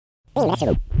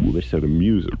Other sort of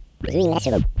music.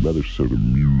 Other sort of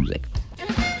music.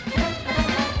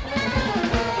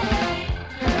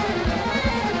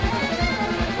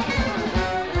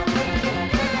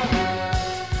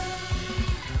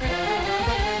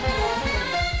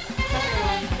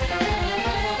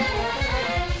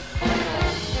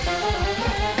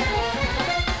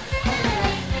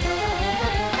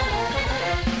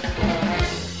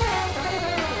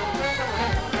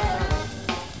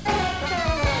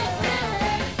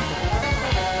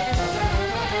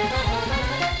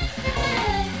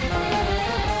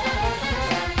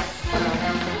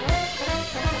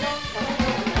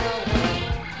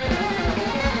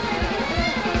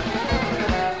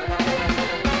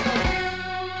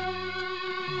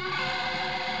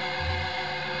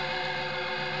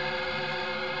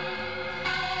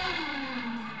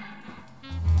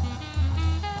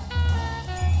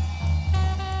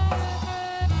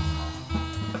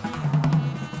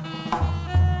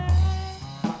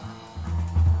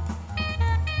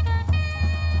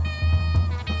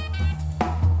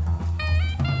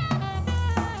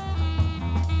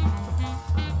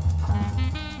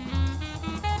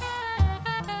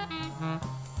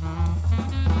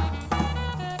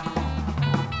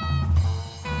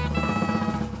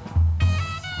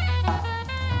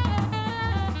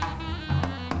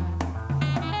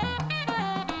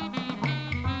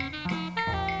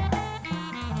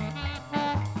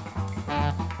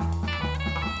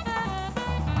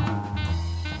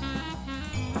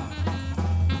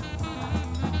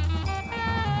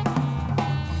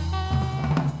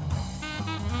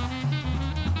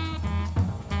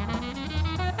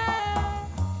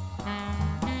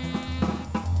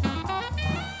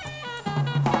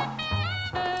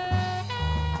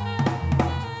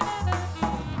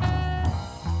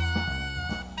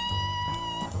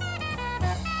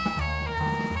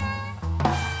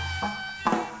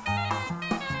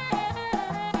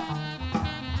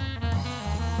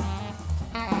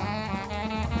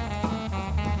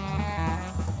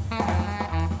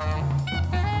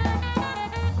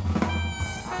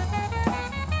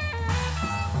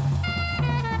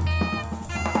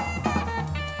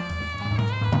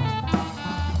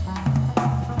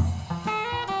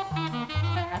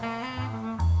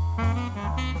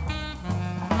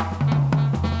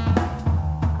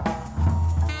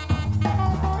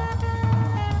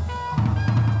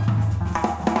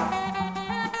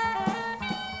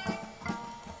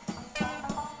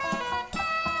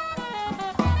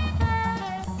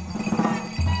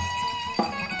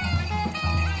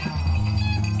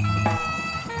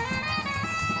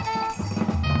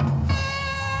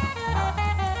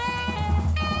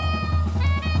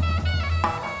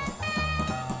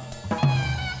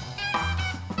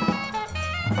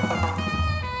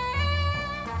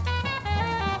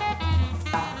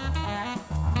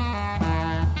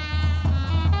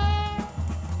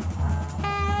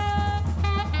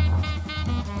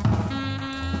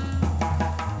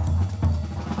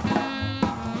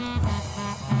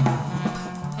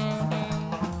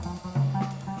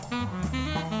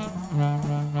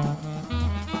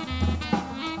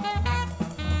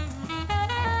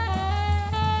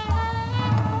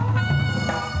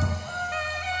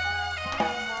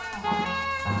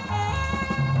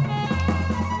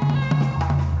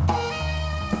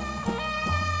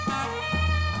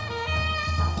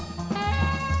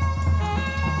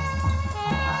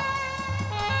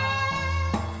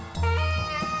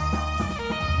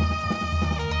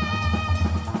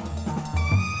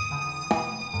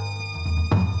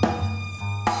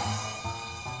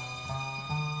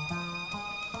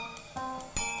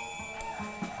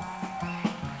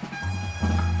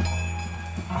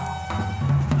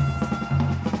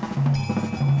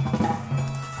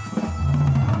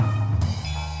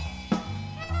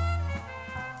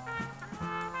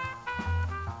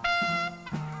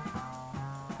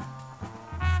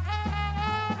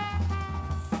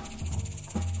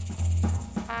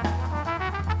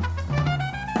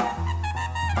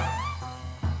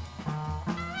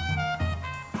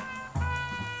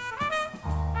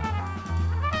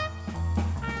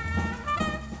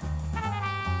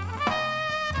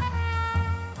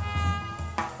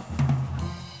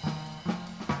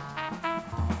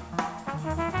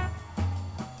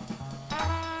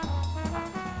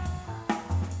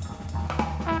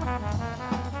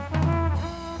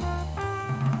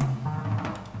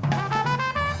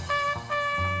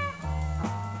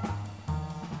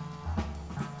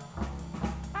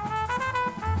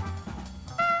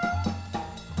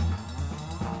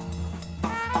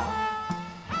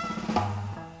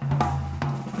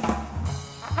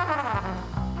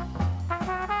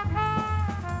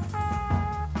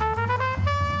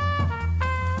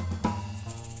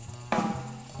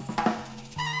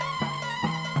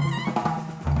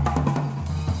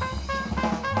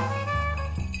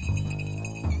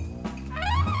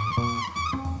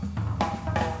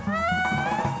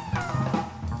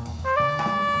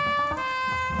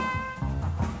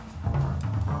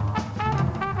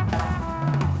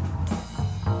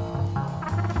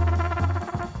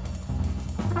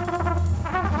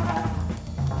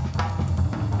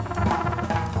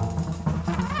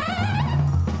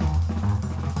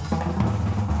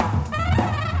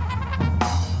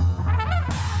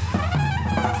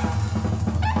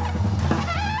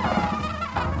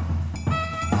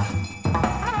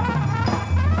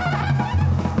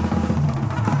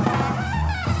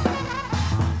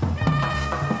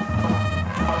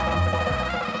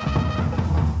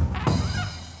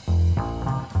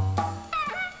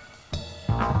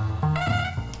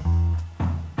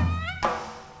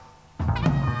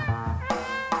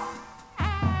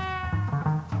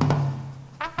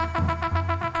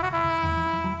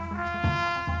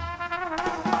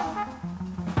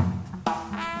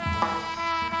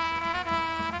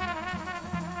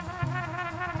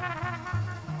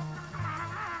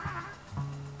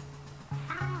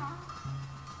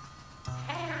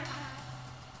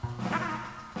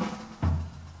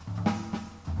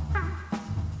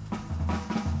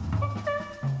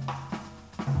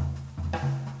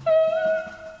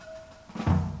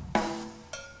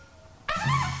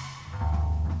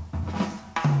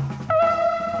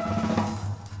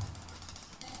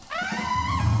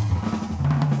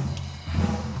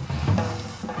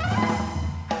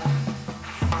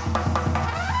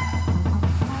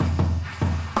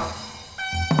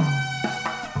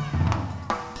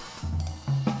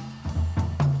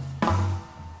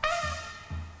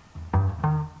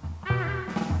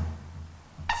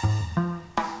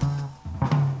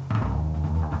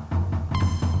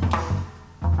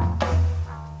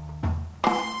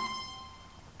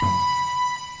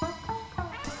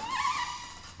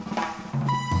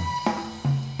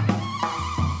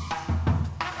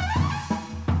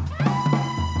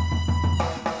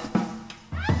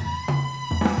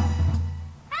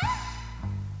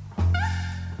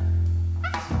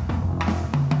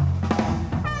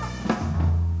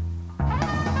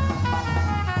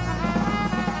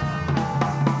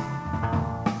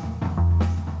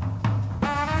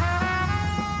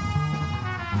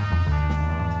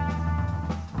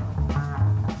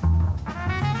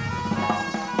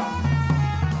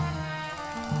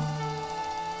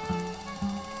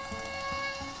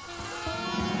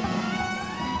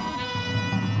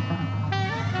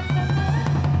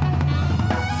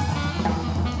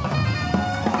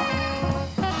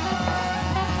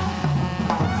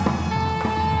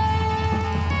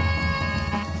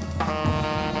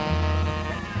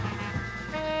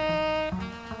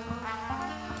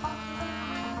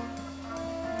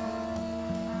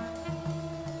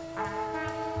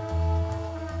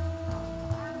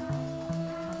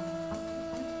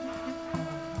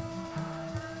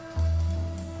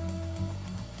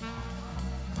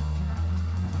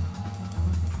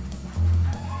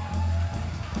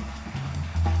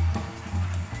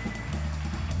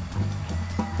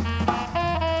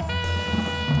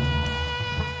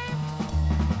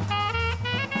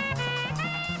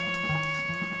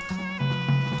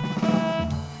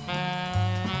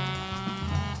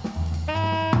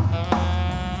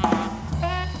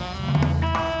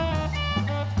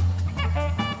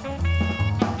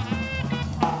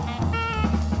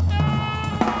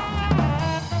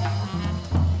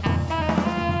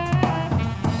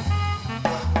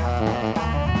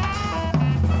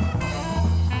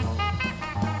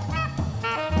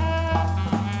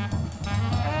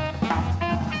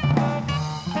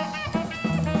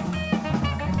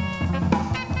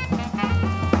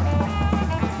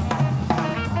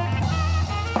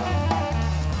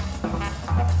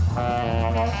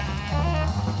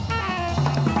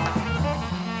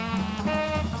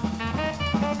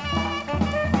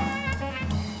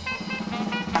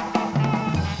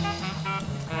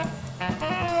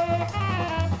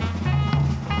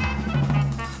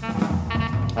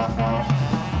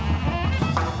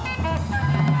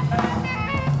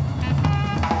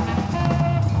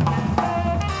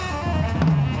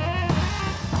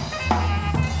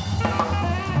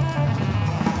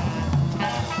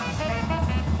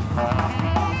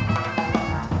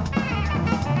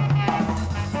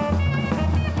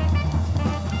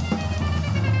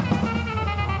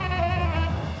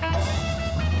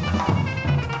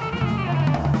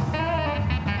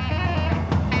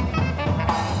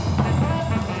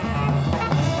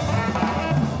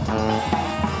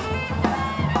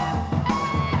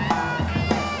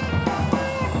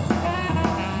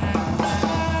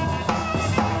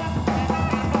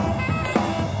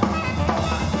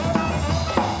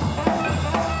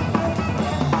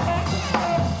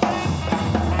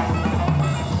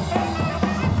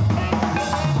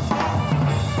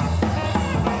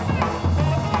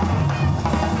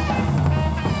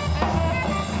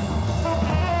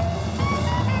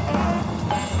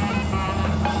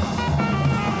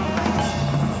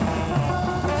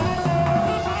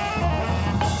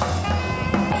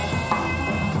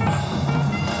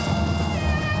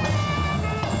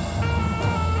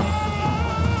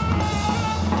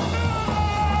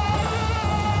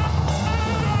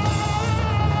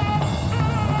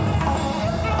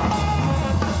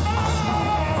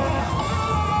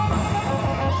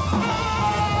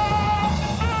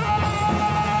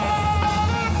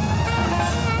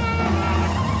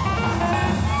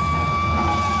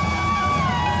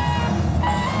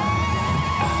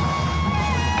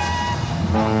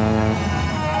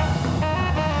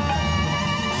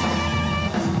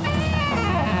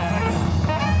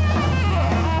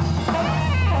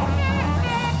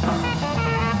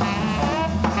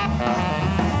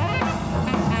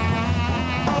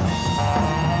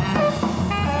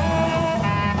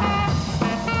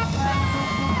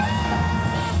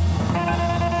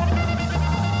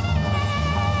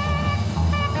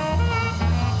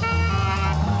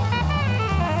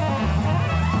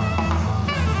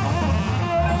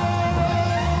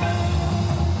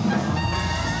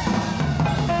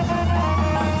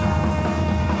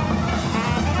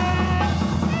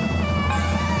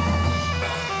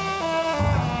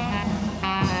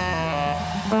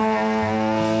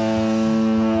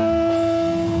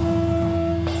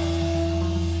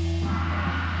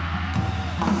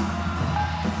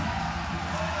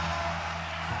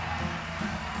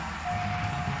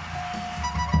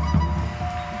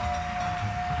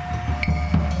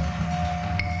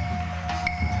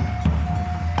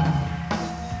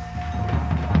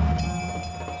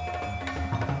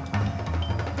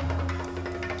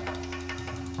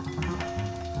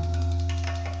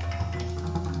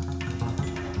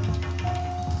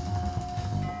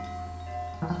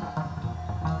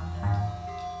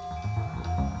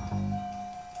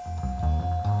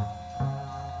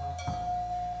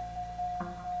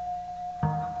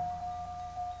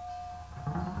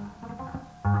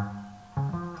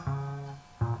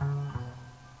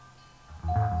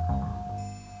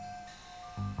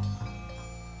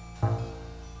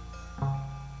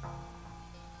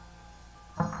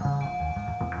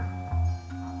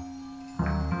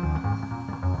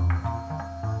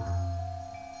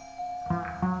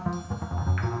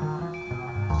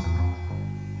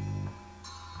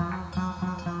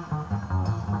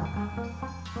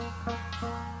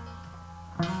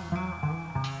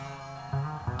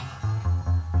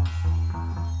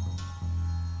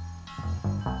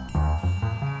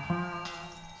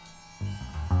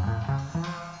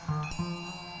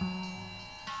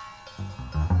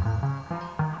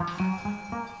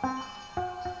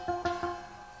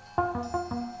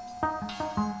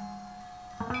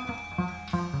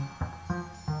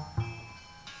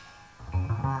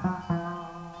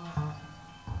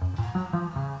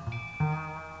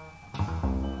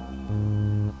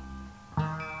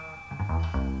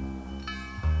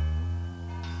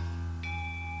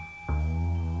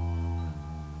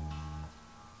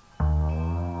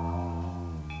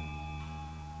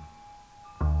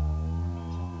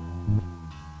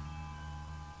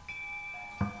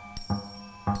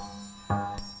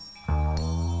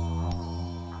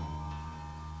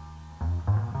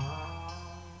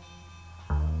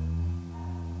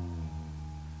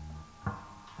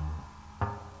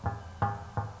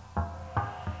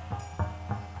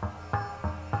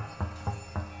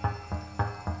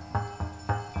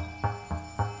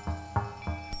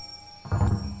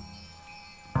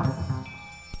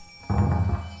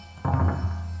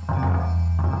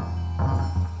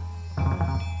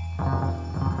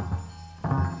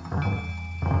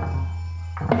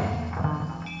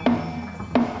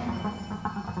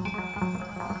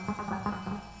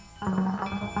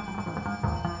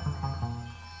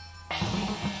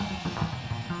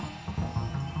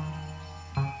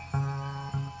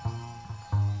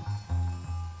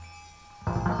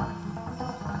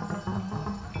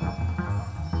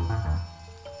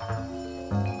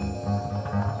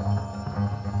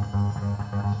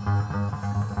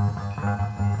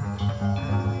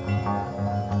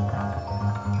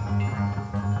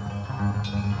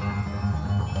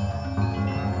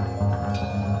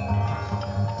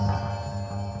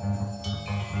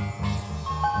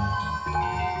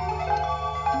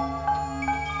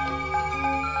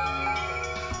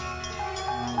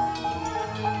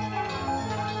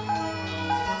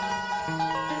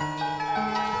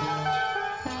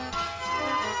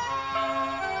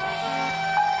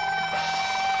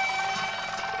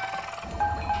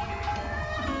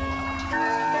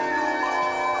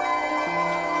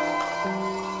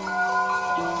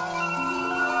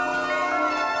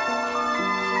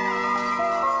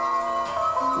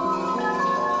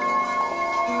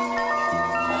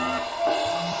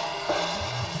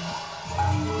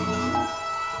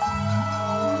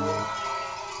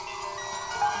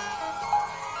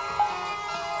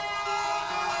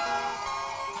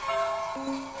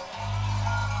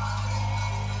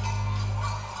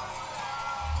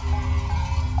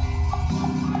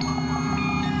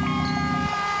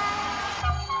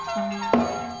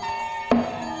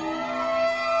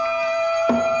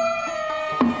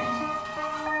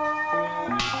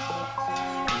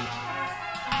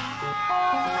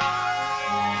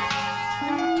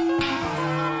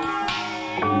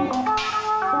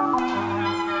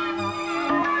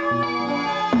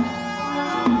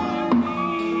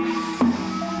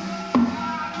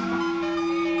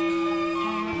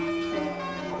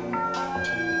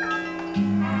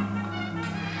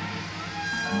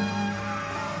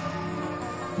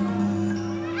 We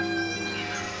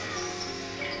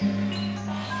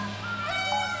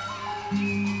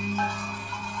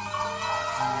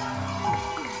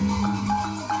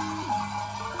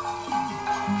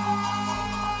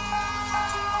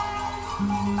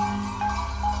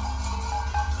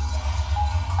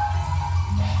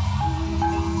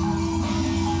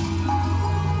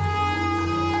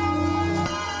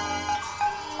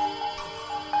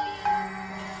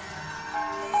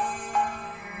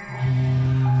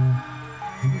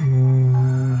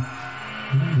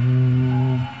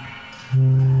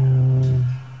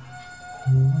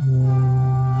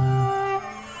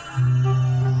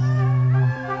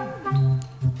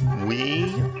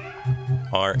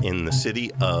are in the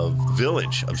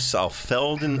village of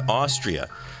Saalfelden, Austria.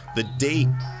 The date,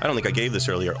 I don't think I gave this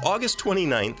earlier, August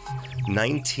 29th,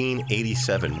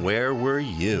 1987. Where were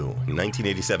you in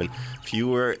 1987? If you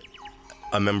were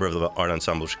a member of the Art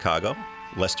Ensemble Chicago,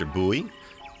 Lester Bowie,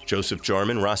 Joseph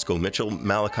Jarman, Roscoe Mitchell,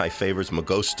 Malachi Favors,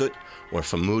 Magostut, or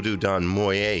Famudu Dan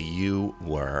Moye, you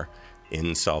were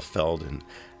in Saalfelden.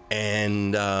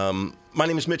 And my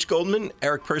name is Mitch Goldman.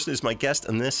 Eric Person is my guest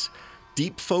on this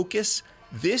Deep Focus.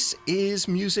 This is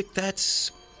music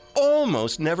that's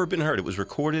almost never been heard. It was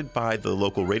recorded by the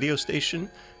local radio station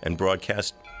and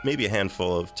broadcast maybe a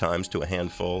handful of times to a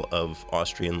handful of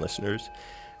Austrian listeners.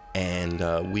 And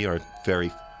we are very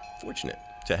fortunate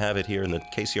to have it here in the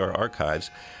KCR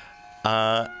archives.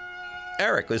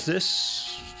 Eric, is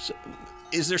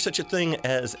there such a thing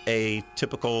as a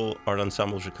typical Art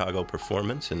Ensemble Chicago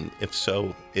performance? And if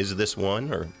so, is this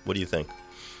one, or what do you think?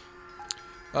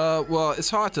 Well, it's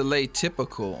hard to lay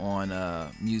typical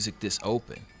on music this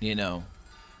open,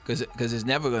 because it's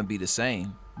never going to be the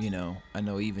same, I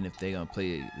know even if they're going to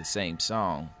play the same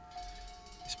song,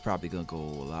 it's probably going to go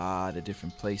a lot of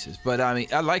different places. But, I mean,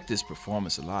 I like this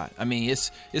performance a lot. I mean,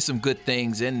 it's some good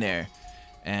things in there.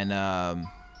 And,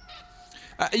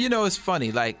 it's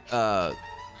funny, like,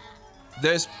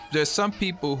 there's some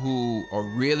people who are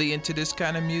really into this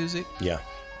kind of music. Yeah.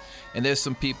 And there's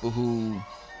some people who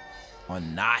are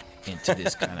not into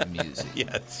this kind of music.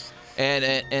 Yes. And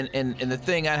the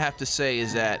thing I have to say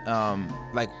is that,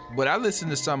 like, when I listen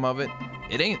to some of it,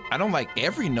 I don't like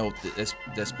every note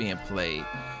that's being played,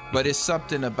 but it's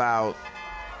something about,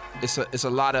 it's a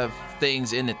lot of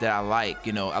things in it that I like.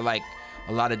 I like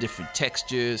a lot of different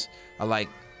textures. I like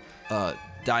a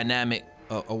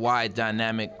wide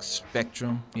dynamic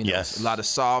spectrum. Yes. A lot of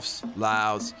softs,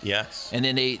 louds. Yes. And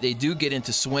then they do get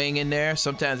into swing in there.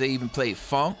 Sometimes they even play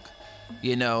funk.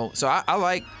 So I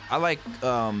like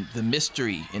the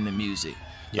mystery in the music.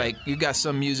 Yeah. Like, you got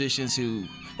some musicians who,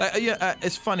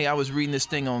 it's funny. I was reading this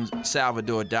thing on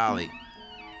Salvador Dali,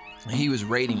 and he was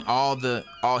rating all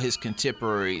his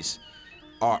contemporaries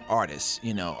artists.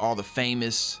 All the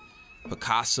famous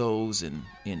Picassos and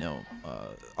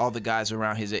all the guys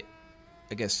around his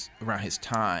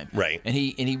time. Right. And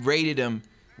he rated them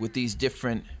with these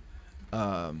different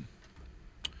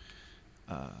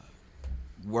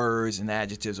words and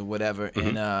adjectives or whatever.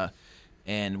 Mm-hmm.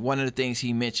 And one of the things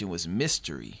he mentioned was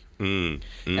mystery. And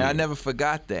I never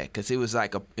forgot that, because it was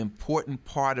like an important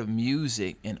part of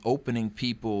music and opening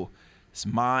people's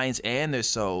minds and their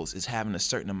souls is having a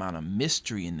certain amount of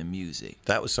mystery in the music.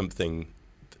 That was something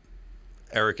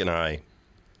Eric and I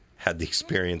had the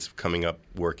experience of coming up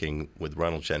working with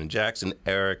Ronald Shannon Jackson.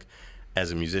 Eric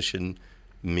as a musician,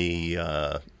 me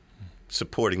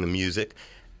supporting the music.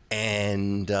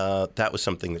 And that was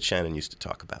something that Shannon used to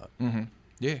talk about. Mm-hmm.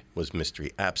 Yeah. Was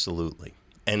mystery, absolutely.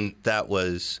 And that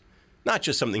was not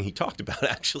just something he talked about,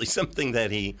 actually, something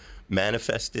that he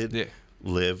manifested,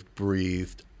 lived,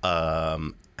 breathed,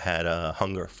 had a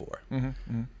hunger for. Mm-hmm.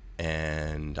 Mm-hmm.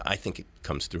 And I think it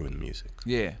comes through in the music.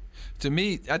 Yeah. To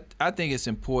me, I think it's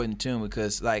important, too,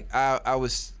 because, like, I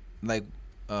was, like,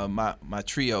 my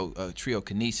trio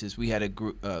Kinesis, we had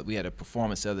a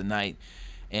performance the other night,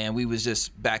 and we was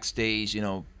just backstage,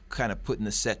 kind of putting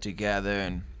the set together,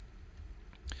 and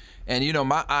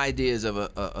my ideas of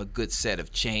a good set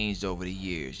have changed over the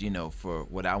years, for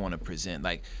what I want to present.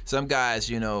 Like, some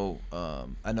guys, I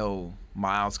know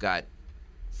Miles got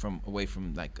away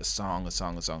from like a song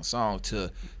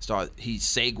to start. He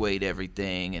segued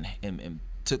everything and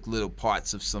took little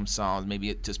parts of some songs. Maybe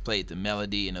it just played the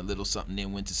melody and a little something,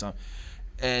 then went to some.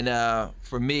 And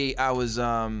for me, I was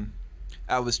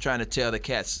trying to tell the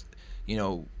cats,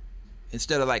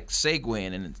 instead of like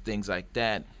segueing and things like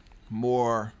that,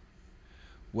 more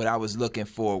what I was looking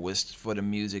for was for the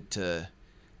music to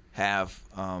have,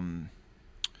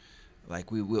 like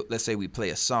let's say we play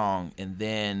a song and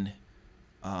then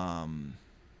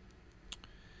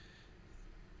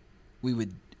we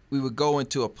would would go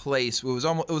into a place. It was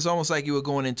almost like you were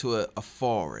going into a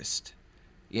forest.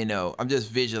 You know, I'm just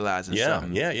visualizing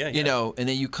something. Yeah. You know, and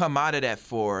then you come out of that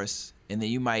forest, and then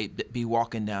you might be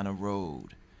walking down a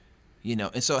road. You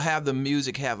know, and so have the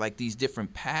music have like these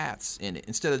different paths in it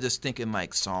instead of just thinking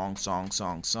like song.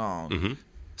 Mm-hmm.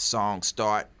 Song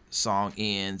start, song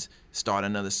ends, start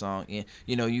another song end.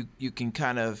 You know, you can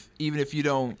kind of even if you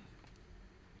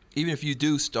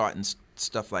do start and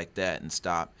stuff like that and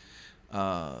stop,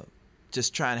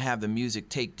 just try and have the music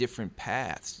take different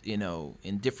paths. You know,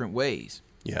 in different ways.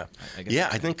 Yeah, I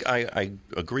I think I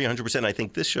agree 100%. I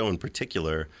think this show in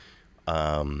particular.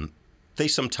 They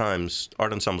sometimes,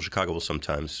 Art Ensemble Chicago will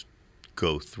sometimes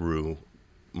go through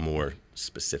more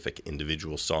specific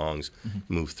individual songs,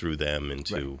 move through them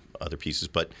into other pieces.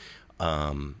 But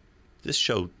this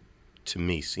show, to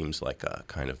me, seems like a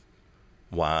kind of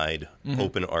wide,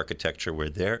 open architecture where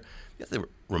the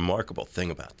remarkable thing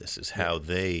about this is how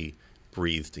they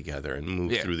breathe together and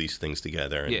move through these things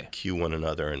together and cue one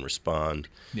another and respond.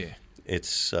 Yeah.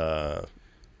 It's,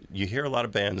 you hear a lot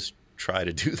of bands try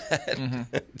to do that.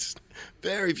 It's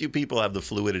very few people have the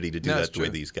fluidity to do that the way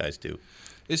these guys do.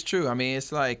 It's true. I mean,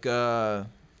 it's like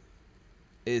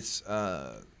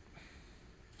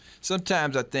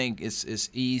sometimes I think it's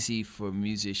easy for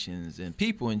musicians and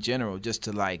people in general just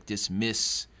to like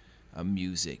dismiss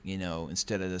music, you know,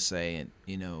 instead of just saying,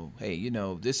 you know, hey, you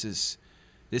know, this is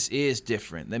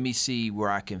different. Let me see where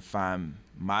I can find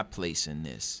my place in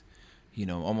this. You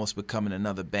know, almost becoming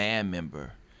another band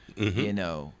member. You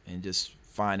know, and just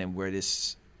finding where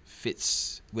this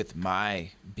fits with my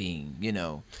being, you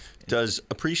know. Does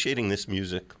appreciating this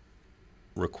music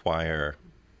require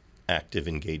active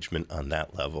engagement on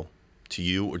that level to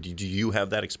you, or do you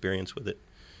have that experience with it?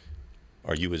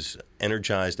 Are you as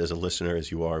energized as a listener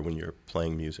as you are when you're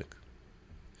playing music?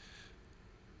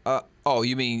 Oh,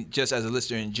 you mean just as a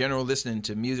listener in general, listening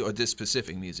to music, or this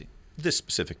specific music? This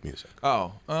specific music.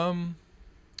 Oh,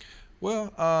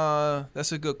 well,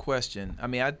 that's a good question. I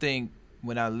mean, I think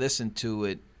when I listen to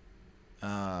it,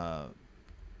 I'm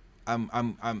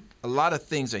a lot of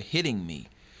things are hitting me.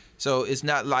 So it's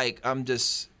not like I'm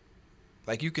just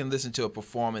like you can listen to a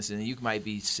performance and you might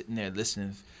be sitting there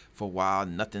listening for a while,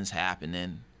 and nothing's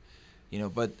happening, you know.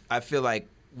 But I feel like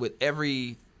with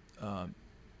every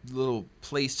little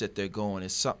place that they're going,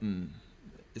 it's something.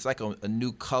 It's like a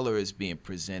new color is being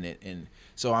presented, and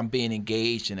so I'm being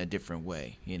engaged in a different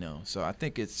way, you know. So I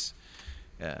think it's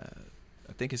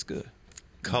good.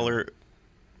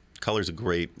 Color's a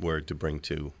great word to bring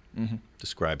to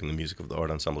describing the music of the Art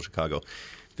Ensemble Chicago.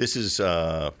 This is,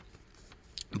 by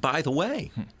the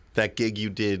way, that gig you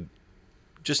did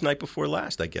just night before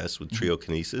last, I guess, with Trio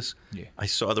Kinesis. Yeah. I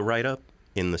saw the write-up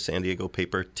in the San Diego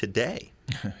paper today,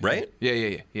 right?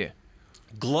 Yeah.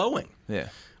 Glowing. Yeah.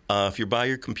 If you're by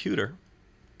your computer,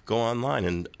 go online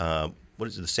and what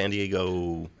is it? The San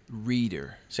Diego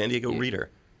Reader. Reader.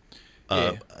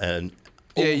 Yeah. And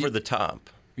Yeah, over the top.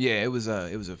 Yeah, it was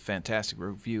a fantastic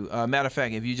review. Matter of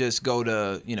fact, if you just go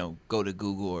to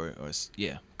Google or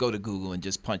go to Google and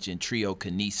just punch in Trio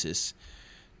Kinesis,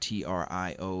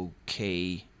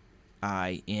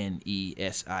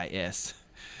 TrioKinesis,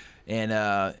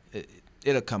 and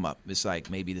it'll come up. It's like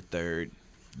maybe the third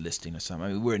listing or something. I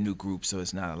mean, we're a new group, so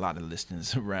it's not a lot of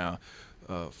listings around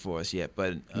for us yet.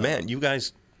 But man, you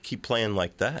guys keep playing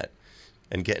like that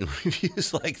and getting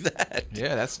reviews like that.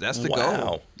 Yeah, that's the wow.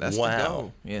 goal. That's the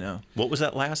goal. You know. What was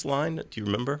that last line? Do you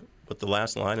remember what the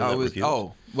last line in that review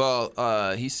was?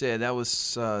 Well, he said that was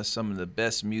some of the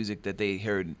best music that they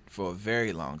heard for a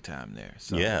very long time there.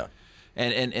 So, yeah.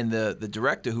 And the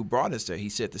director who brought us there, he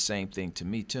said the same thing to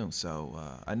me too. So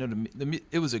I know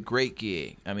it was a great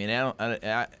gig. I mean,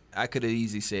 I could have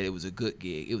easily said it was a good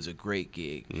gig. It was a great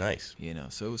gig. Nice. You know,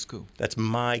 so it was cool. That's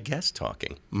my guest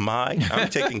talking. I'm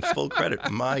taking full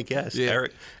credit. My guest, yeah.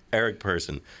 Eric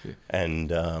Persson. Yeah.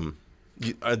 And are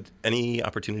any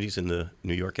opportunities in the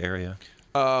New York area?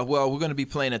 Well, we're going to be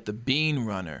playing at the Bean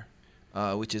Runner,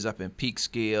 which is up in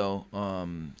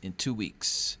Peekskill in 2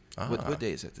 weeks. What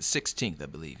day is that? The 16th, I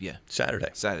believe. Yeah. Saturday.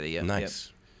 Yeah.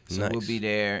 Nice. Yep. So we'll be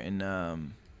there,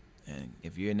 and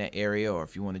if you're in that area or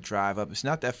if you want to drive up, it's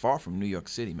not that far from New York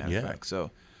City, matter of fact.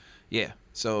 So, yeah.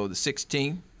 So the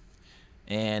 16th,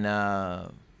 and I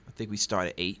think we start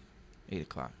at 8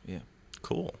 o'clock. Yeah.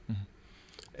 Cool. Mm-hmm.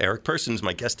 Eric Persson's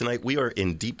my guest tonight. We are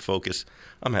in deep focus.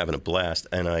 I'm having a blast,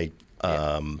 and I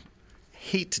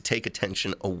hate to take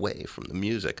attention away from the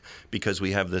music because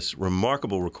we have this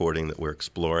remarkable recording that we're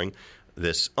exploring.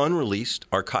 this unreleased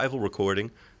archival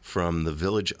recording from the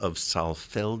village of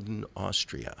Saalfelden,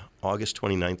 Austria, August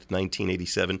 29th,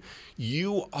 1987.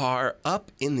 You are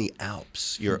up in the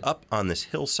Alps. You're up on this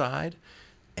hillside,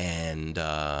 and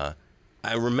I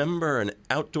remember an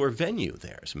outdoor venue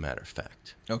there, as a matter of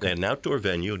fact. Okay. They had an outdoor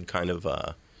venue and kind of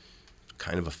a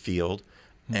field,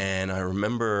 and I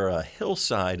remember a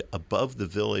hillside above the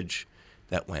village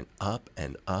that went up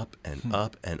and up and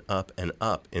up and up and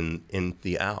up in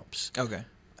the Alps. Okay.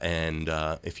 And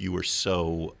if you were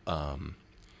so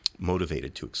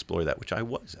motivated to explore that, which I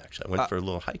was actually, I went for a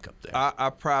little hike up there.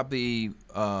 I probably,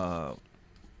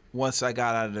 once I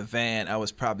got out of the van, I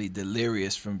was probably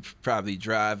delirious from probably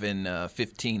driving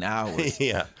 15 hours.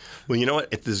 Yeah. Well, you know what?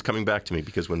 This is coming back to me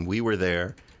because when we were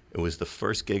there, it was the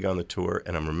first gig on the tour,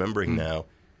 and I'm remembering now,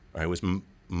 it was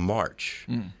March,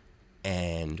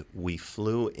 and we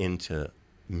flew into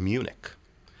Munich.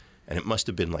 And it must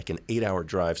have been like an 8-hour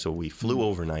drive. So we flew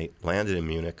overnight, landed in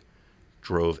Munich,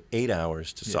 drove 8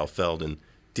 hours to Saalfelden,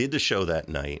 did the show that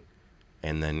night,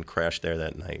 and then crashed there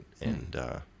that night. And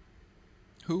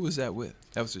Who was that with?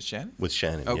 That was with Shannon? with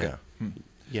Shannon, Okay.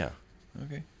 yeah.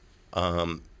 Okay.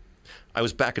 I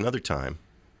was back another time,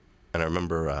 and I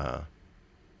remember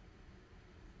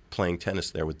playing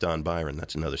tennis there with Don Byron.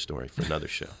 That's another story for another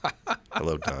show.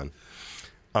 Hello, Don.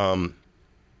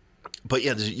 But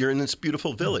yeah, you're in this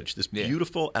beautiful village, this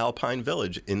beautiful alpine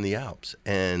village in the Alps.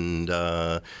 And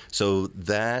so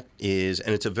that is,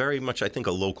 and it's a very much, I think,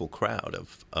 a local crowd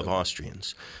of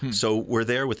Austrians. So we're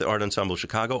there with the Art Ensemble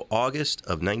Chicago, August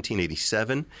of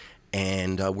 1987.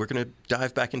 And we're going to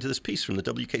dive back into this piece from the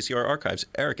WKCR archives.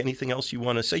 Eric, anything else you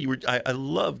want to say? I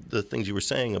love the things you were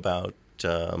saying about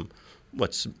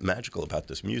what's magical about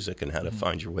this music and how to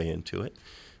find your way into it.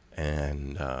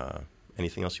 And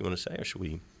anything else you want to say, or should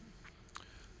we...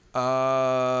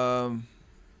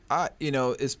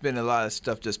 it's been a lot of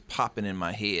stuff just popping in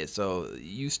my head. So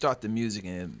you start the music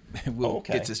and we'll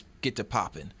get to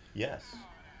popping. Yes.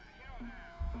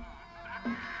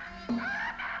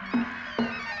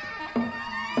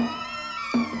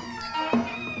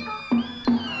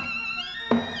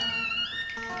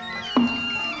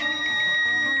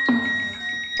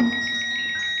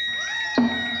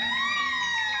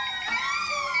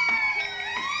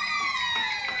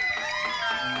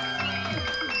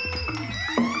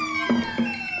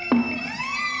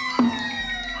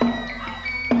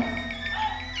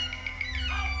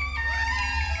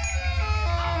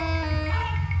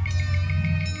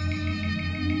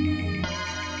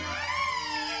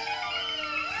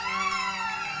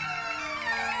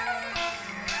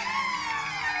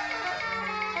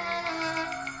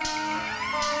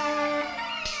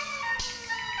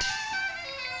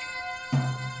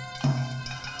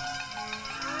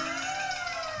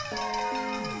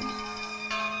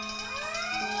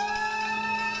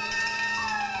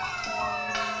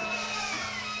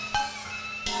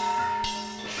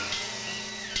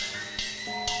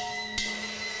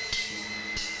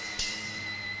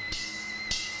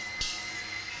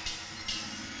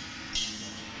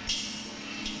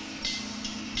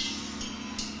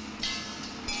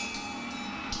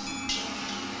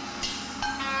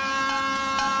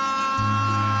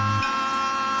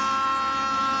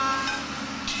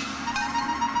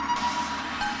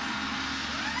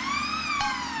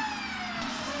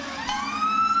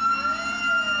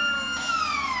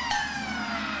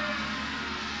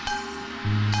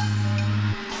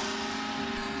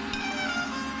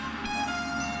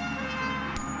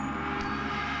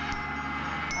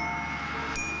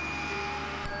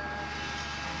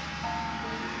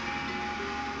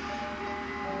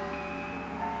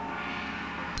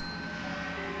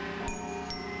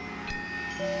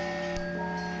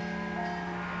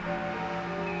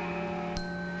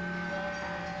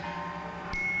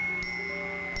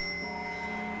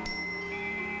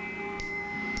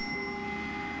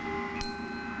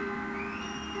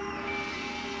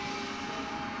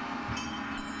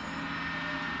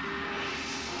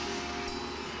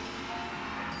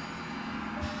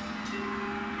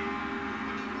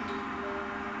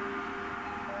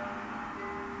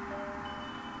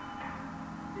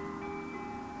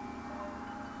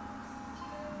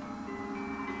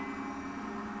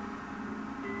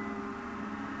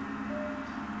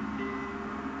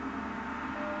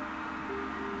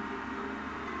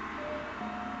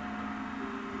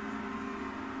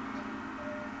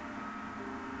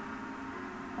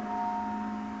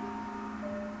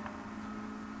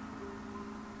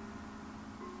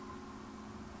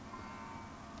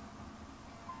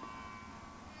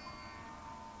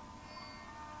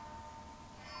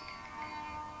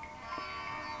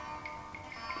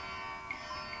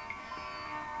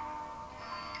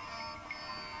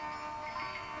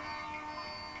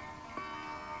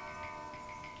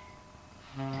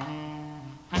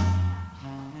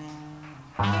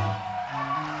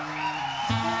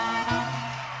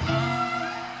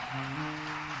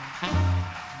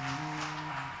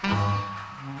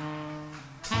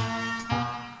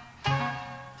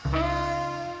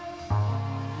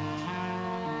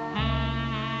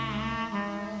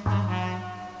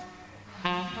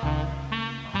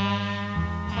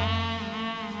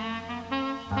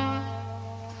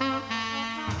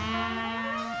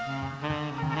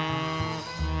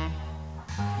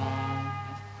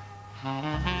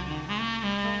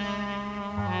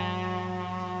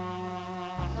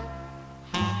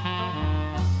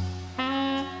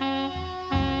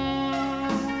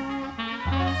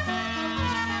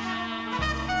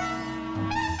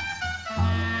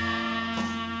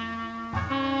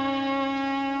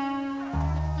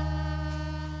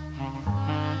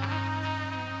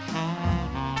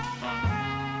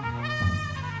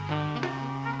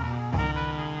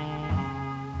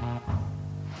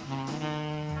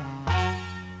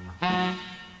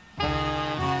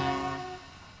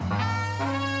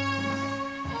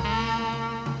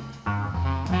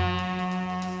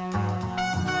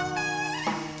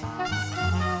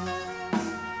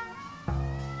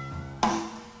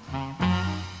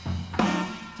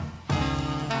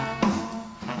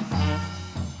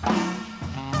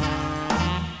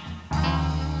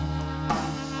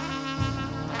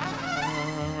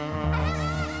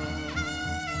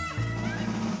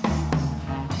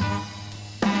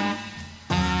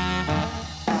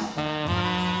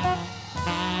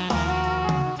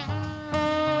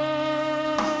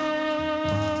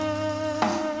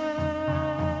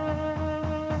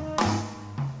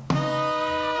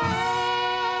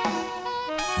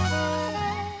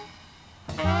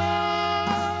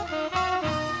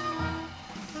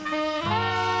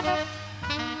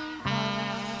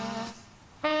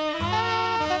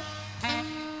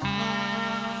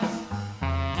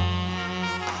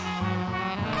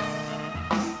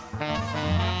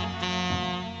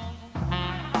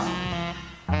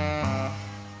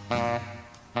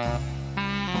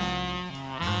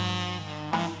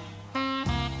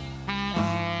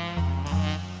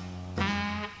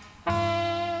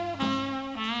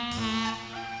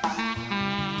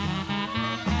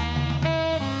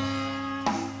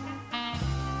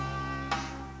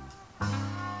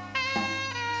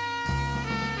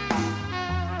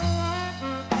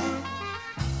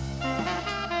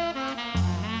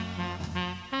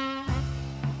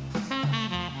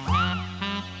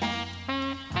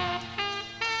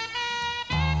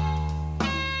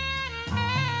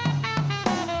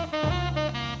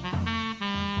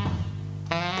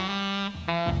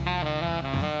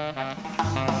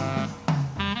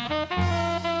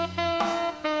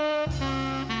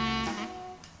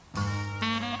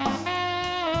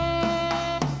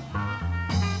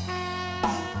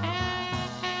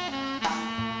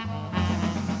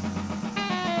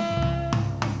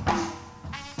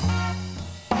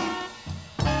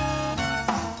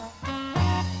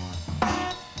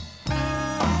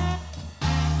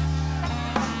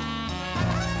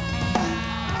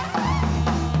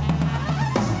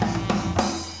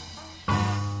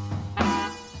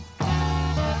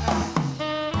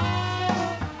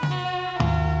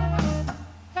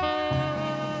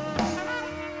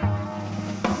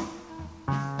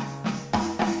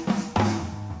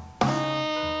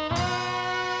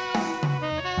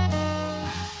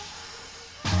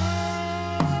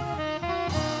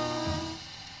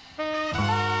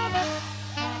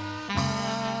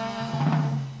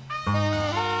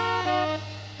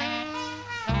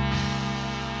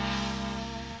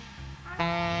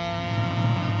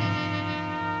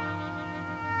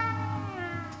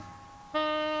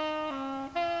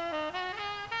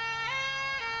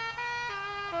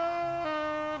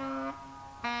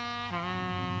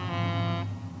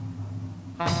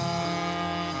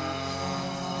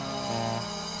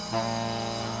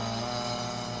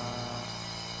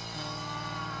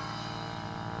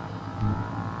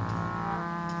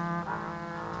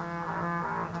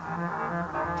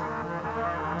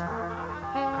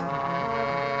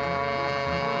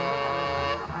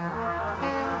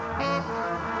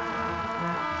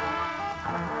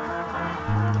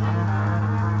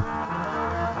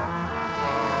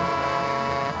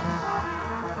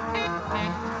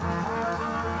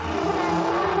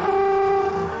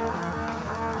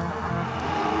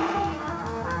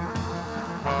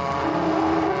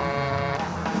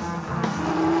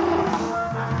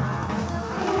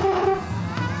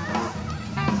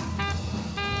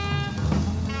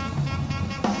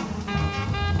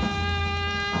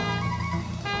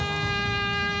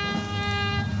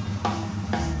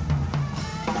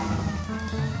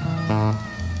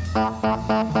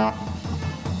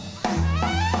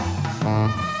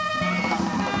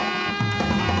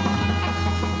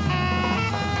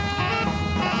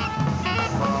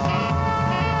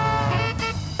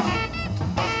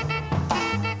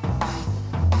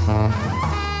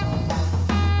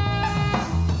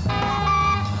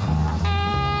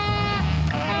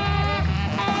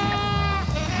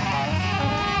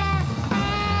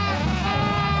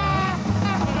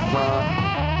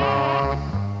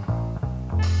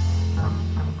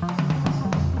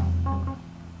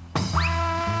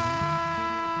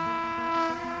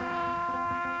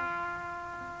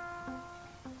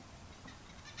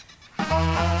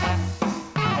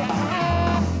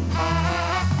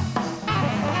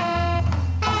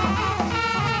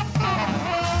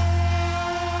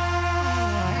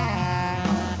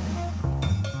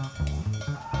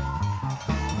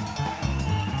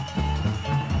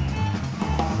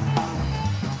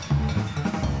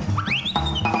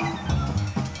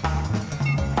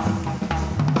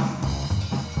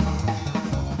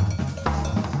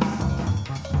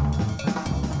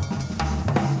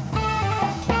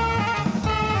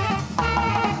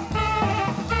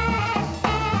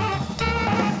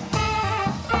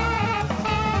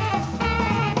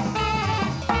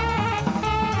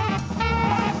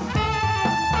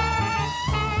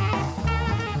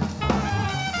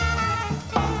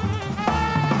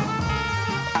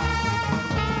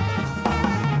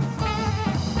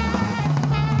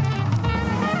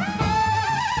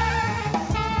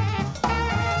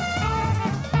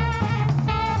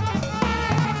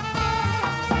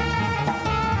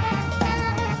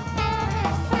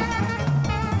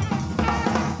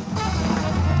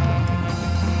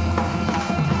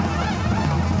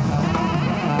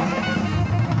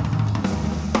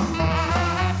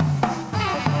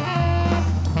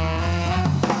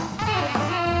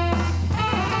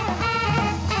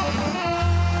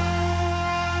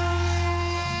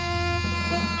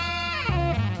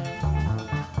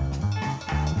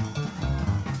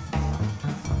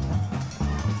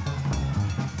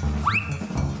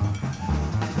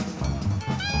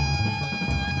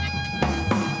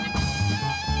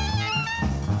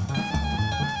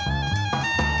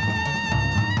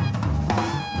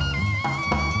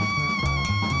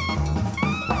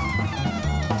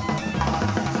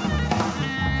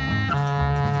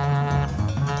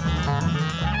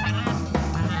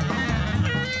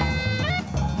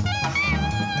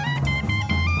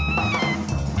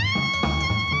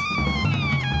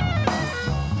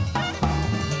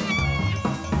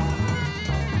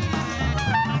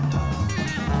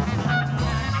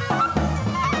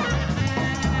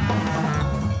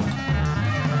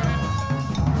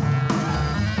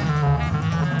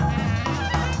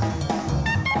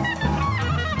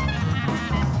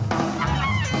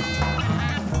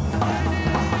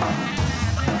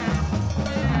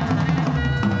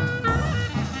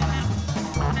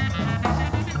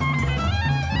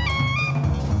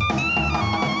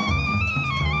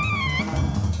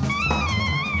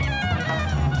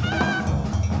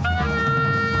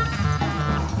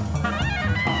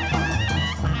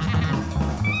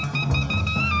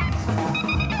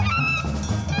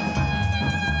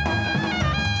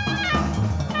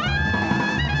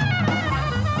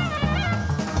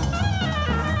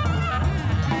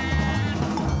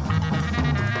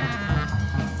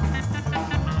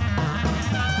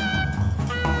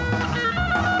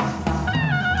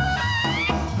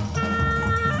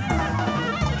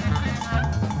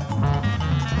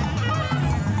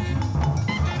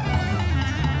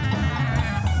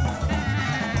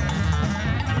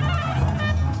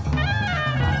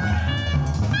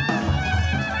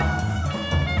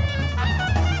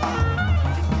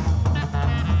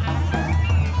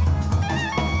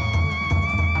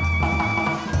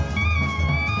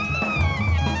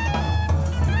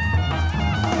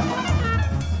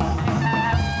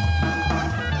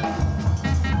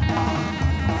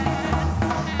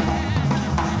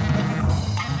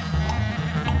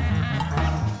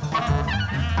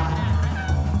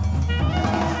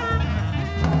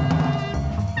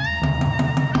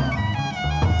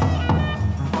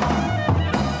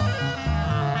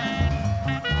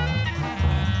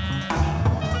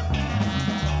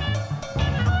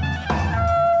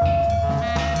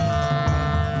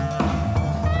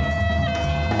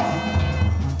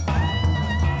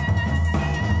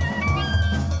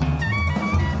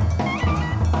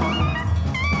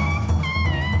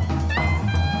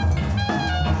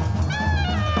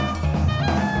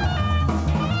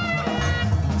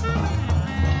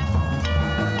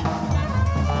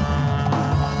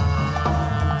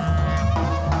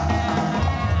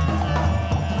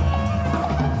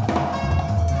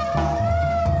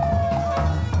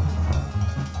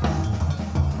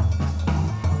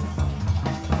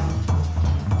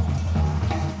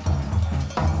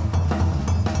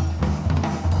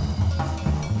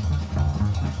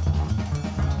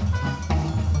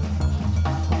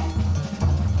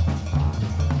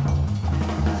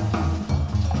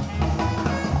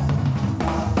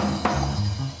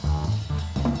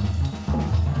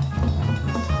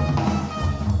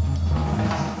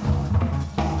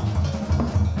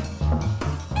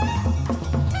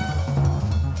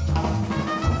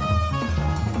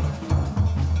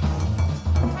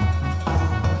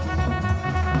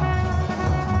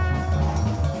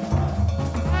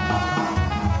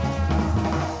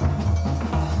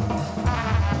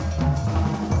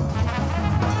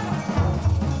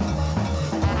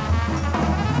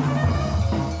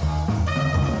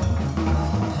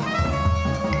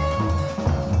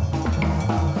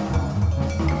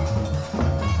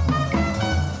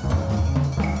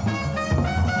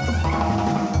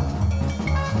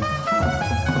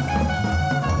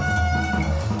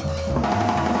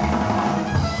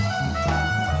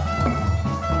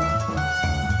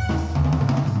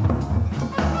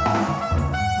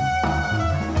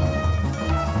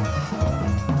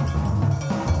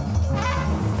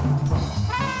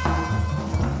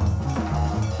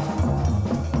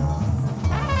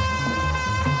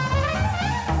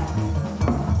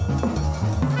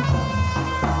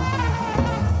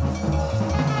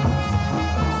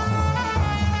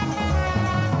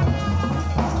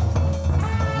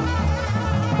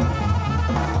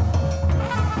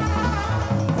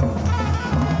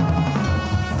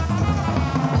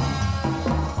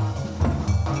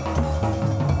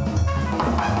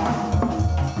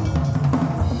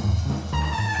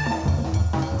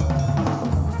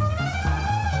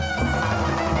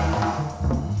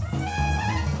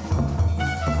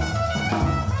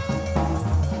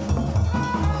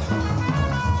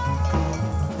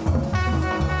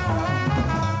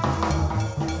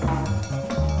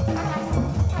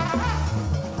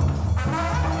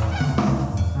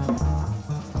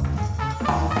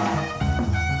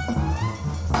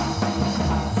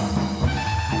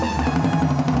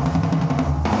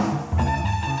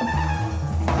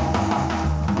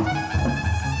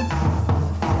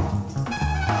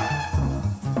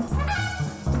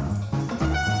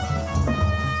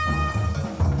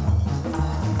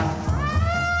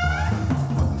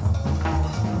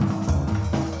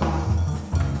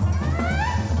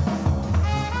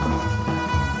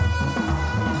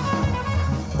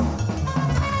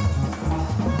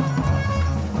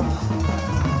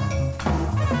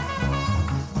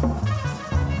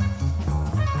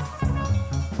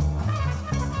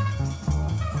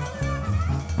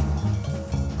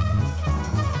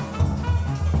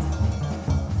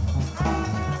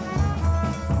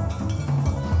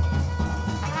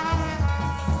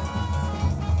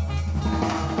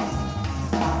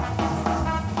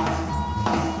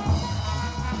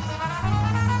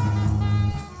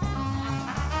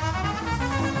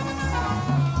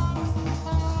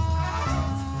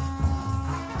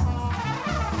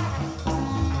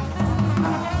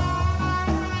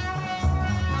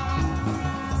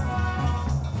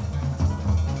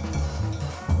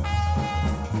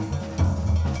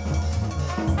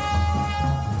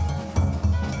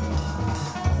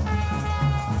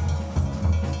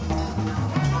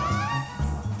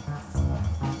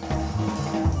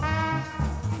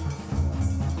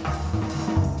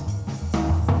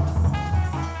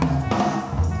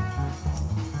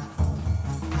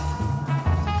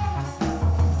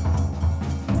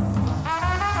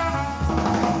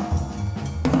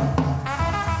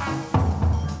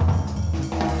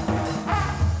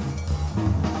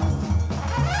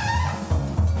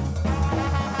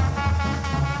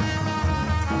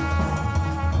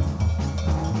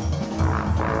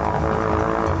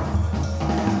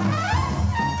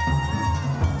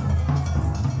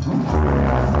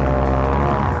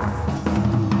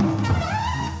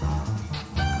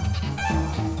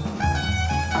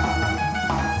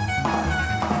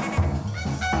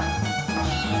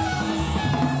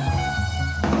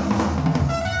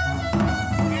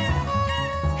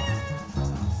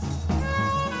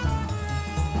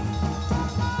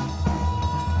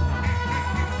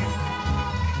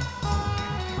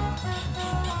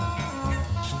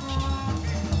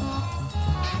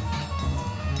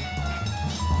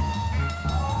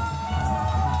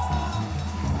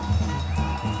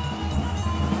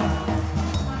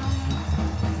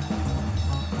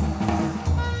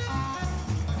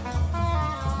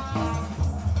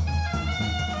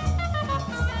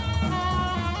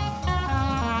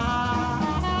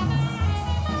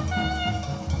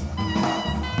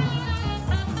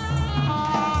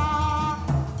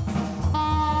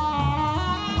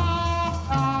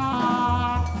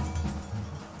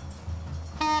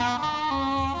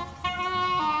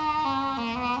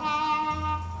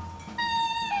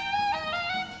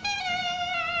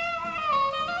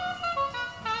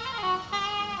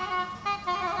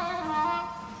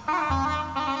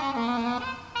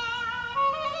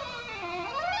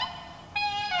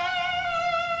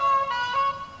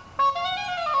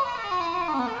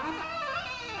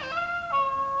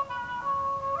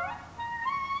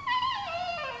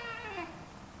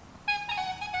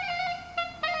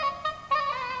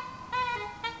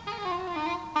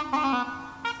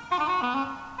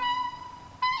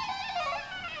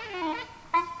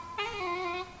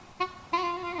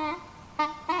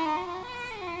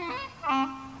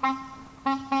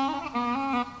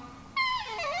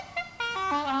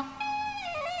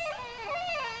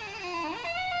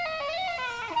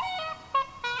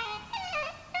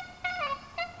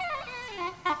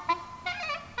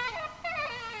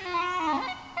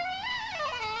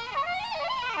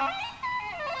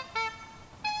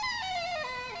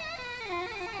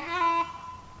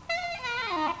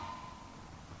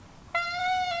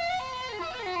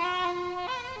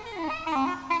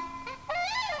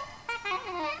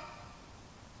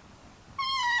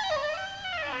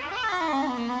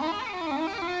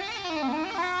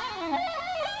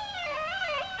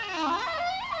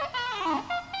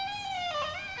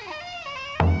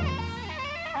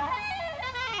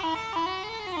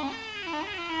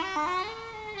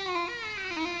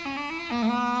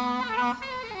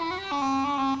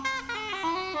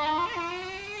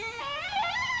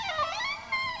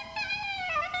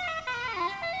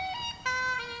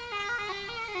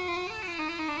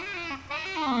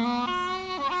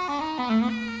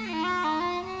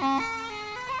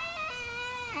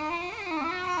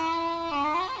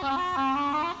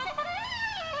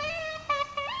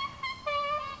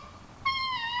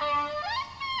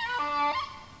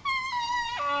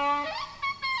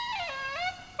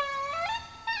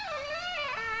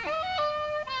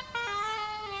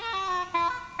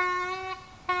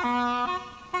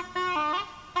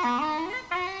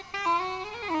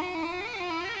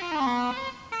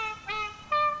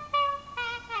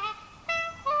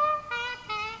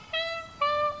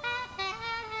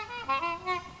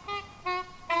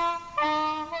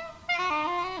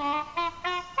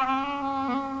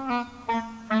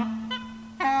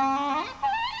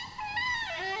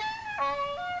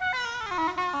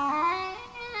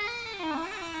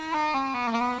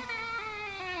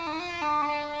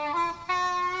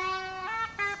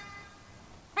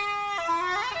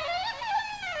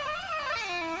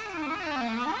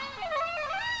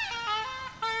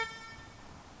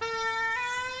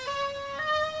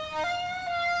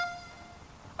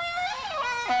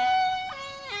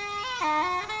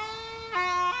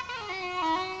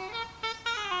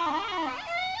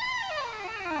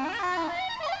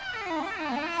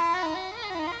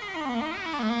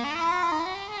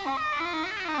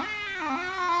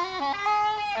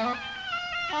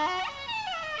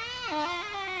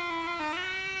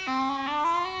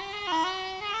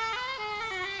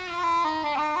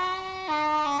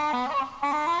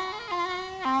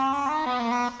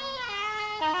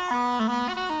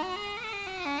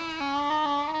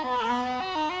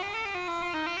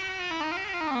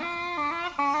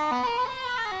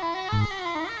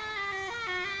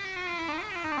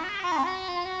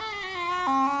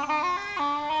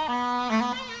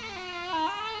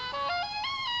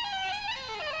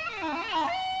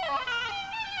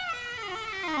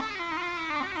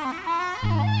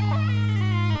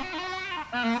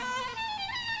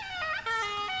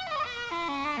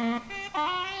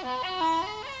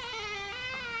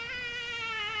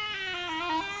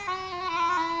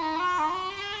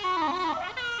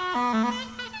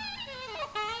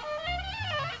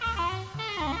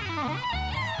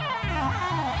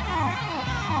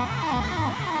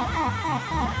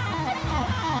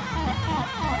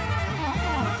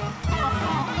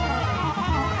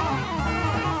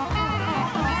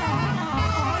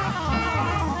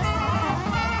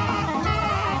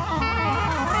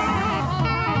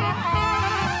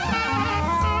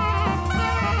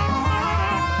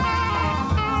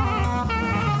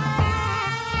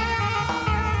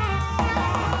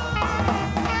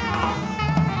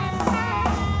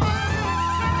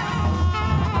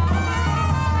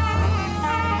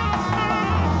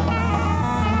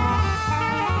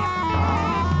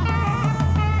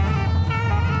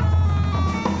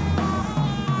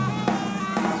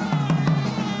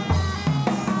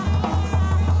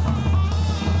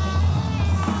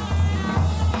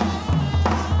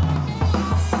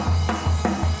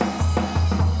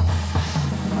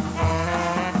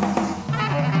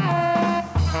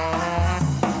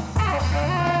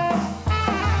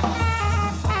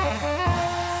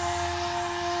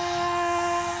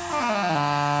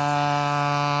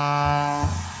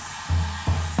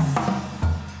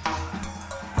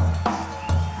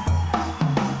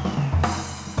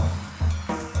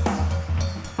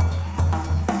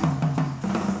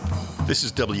 This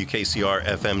is WKCR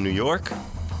FM New York.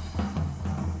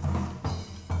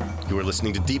 You are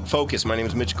listening to Deep Focus. My name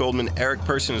is Mitch Goldman. Eric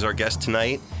Person is our guest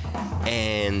tonight.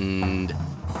 And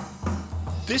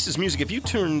this is music. If you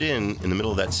tuned in the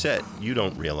middle of that set, you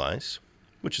don't realize,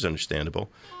 which is understandable,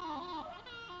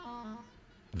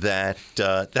 that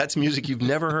that's music you've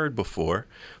never heard before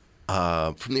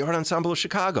from the Art Ensemble of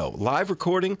Chicago. Live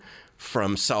recording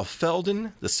from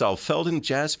Saalfelden, the Saalfelden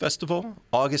Jazz Festival,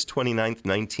 August 29th,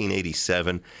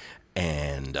 1987.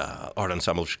 And Art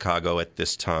Ensemble of Chicago at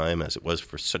this time, as it was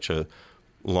for such a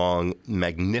long,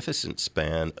 magnificent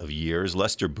span of years.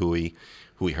 Lester Bowie,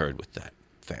 who we heard with that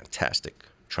fantastic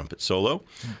trumpet solo.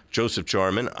 Joseph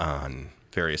Jarman on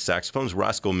various saxophones.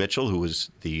 Roscoe Mitchell, who was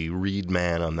the reed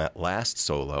man on that last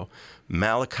solo.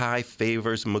 Malachi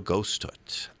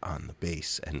Favors-Magostut on the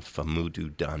bass. And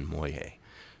Famoudou Dan Moye,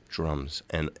 drums.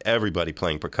 And everybody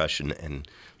playing percussion and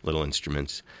little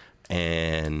instruments.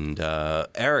 And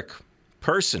Eric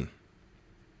Person,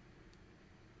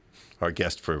 our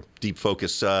guest for Deep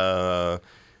Focus.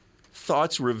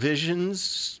 Thoughts,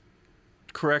 revisions,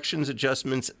 corrections,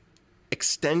 adjustments,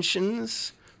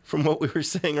 extensions from what we were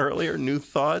saying earlier? New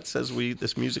thoughts as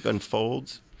this music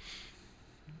unfolds?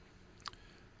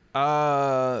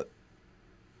 I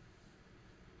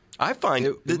find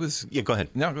it was. Yeah, go ahead.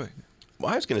 No, go ahead.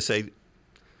 Well, I was going to say,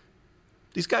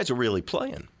 these guys are really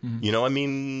playing. Mm-hmm. You know, I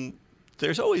mean,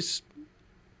 there's always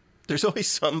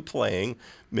some playing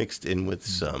mixed in with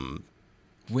some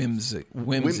whimsy.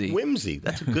 Whimsy.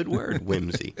 That's a good word.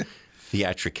 Whimsy,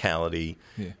 theatricality,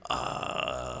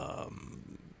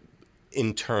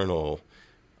 internal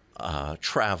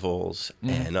travels,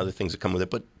 and other things that come with it.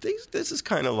 But this is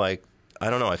kind of like, I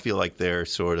don't know. I feel like they're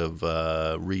sort of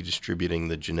redistributing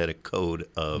the genetic code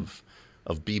of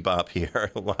bebop here,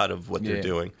 a lot of what they're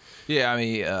doing. Yeah, I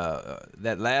mean,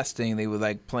 that last thing, they were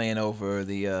like playing over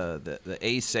the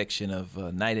A section of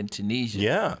Night in Tunisia.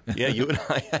 Yeah, you and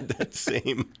I had that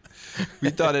same. We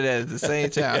thought of that at the same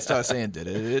time. I started saying,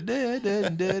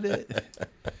 da-da-da-da-da-da-da.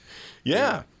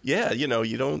 Yeah, you know,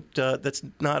 you don't, that's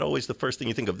not always the first thing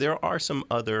you think of. There are some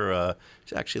other,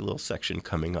 there's actually a little section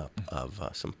coming up of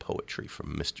some poetry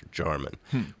from Mr. Jarman,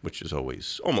 which is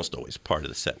almost always part of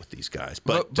the set with these guys.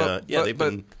 But they've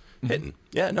been hitting.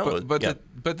 Yeah, no. But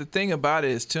the thing about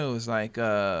it is, too, is like,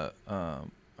 I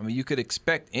mean, you could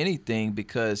expect anything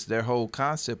because their whole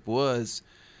concept was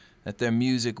that their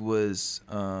music was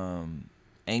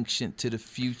ancient to the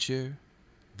future.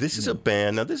 This is a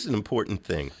band, now this is an important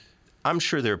thing. I'm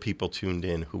sure there are people tuned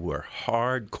in who are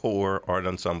hardcore Art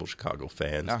Ensemble Chicago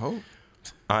fans. I hope.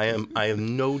 I have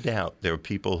no doubt there are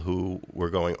people who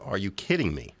were going, are you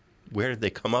kidding me? Where did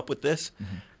they come up with this?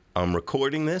 Mm-hmm. I'm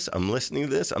recording this. I'm listening to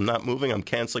this. I'm not moving. I'm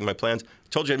canceling my plans. I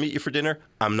told you I'd meet you for dinner.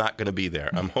 I'm not going to be there.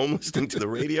 I'm home listening to the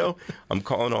radio. I'm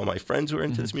calling all my friends who are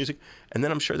into this music. And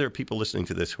then I'm sure there are people listening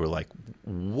to this who are like,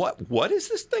 what is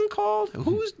this thing called?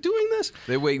 Who's doing this?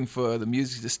 They're waiting for the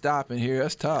music to stop and hear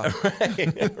us talk.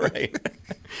 Right.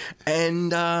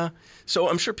 And so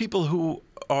I'm sure people who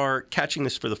are catching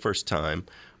this for the first time,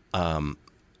 you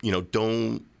know,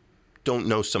 don't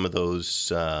know some of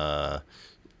those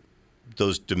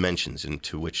dimensions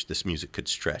into which this music could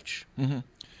stretch. Mm-hmm.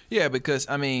 Yeah, because,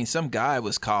 I mean, some guy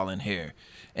was calling here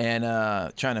and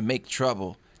trying to make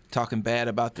trouble, talking bad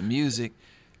about the music.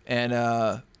 And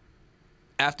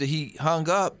after he hung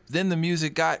up, then the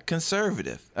music got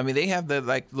conservative. I mean, they have the,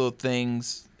 like, little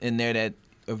things in there that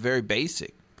are very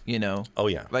basic, you know. Oh,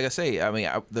 yeah. Like I say, I mean,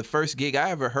 the first gig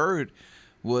I ever heard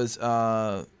was,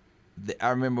 I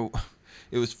remember,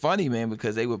 it was funny, man,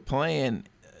 because they were playing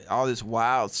all this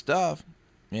wild stuff,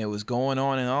 and it was going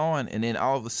on, and then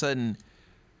all of a sudden,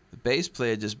 the bass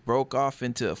player just broke off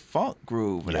into a funk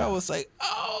groove, and I was like,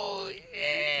 "Oh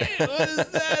yeah, what is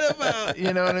that about?"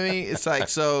 You know what I mean? It's like,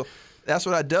 so that's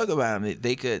what I dug about them.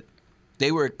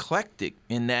 They were eclectic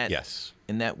in that,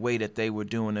 in that way that they were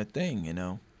doing their thing. You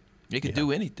know, they could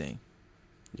do anything.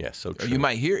 Yeah, so true. Or you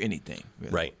might hear anything.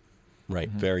 Really. Right,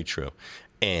 very true,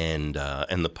 and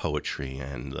the poetry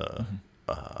and the.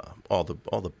 All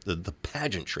the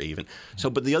pageantry even. So,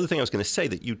 but the other thing I was going to say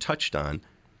that you touched on,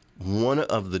 one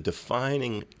of the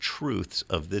defining truths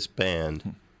of this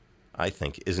band, I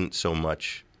think, isn't so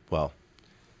much, well,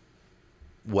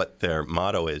 what their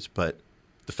motto is, but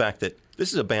the fact that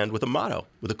this is a band with a motto,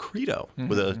 with a credo,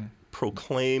 with a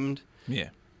proclaimed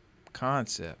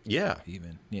concept. Yeah.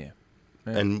 Even. Yeah.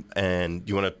 And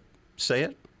you want to say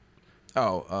it?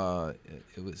 Oh,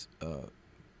 it was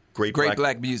Great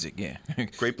black music, yeah.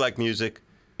 Great black music.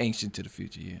 Ancient to the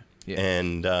future, yeah.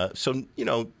 And so, you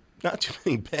know, not too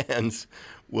many bands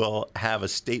will have a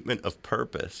statement of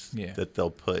purpose that they'll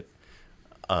put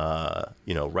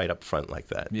right up front like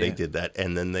that. Yeah. They did that,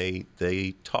 and then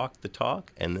they talked the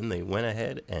talk, and then they went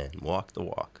ahead and walked the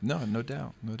walk. No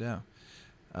doubt.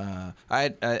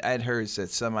 I'd heard that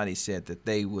somebody said that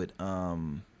they would,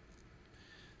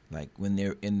 like when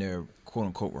they're in their quote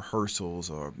unquote rehearsals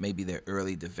or maybe their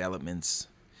early developments,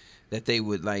 that they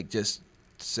would like just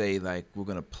say like, we're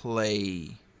gonna play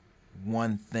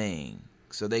one thing.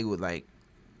 So they would like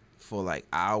for like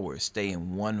hours stay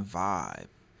in one vibe.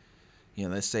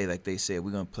 Let's say like they said,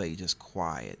 we're gonna play just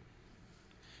quiet.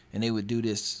 And they would do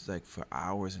this like for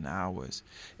hours and hours.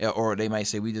 Or they might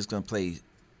say, we're just gonna play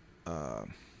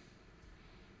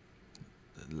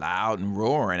loud and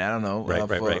roaring, I don't know,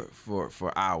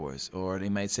 for hours. Or they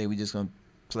might say, we're just gonna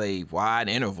play wide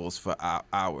intervals for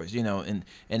hours, and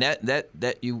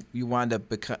that you wind up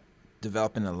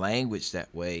developing a language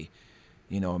that way,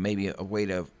 maybe a way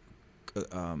to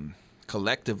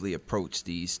collectively approach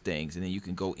these things, and then you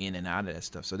can go in and out of that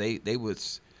stuff. So they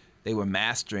were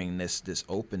mastering this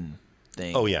open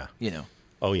thing. Oh yeah,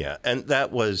 Oh yeah, and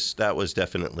that was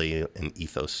definitely an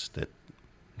ethos that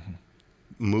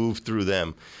moved through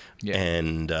them. Yeah.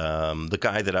 And the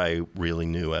guy that I really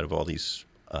knew out of all these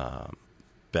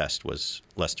best was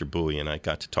Lester Bowie, and I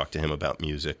got to talk to him about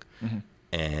music. Mm-hmm.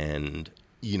 And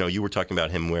you were talking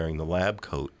about him wearing the lab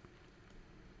coat.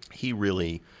 He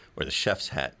really, or the chef's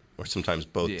hat, or sometimes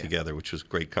both together, which was a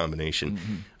great combination.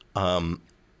 Mm-hmm.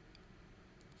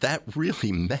 That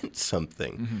really meant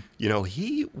something. Mm-hmm.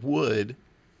 He would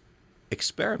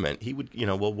experiment. He would,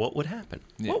 well, what would happen?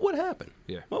 Yeah. What would happen?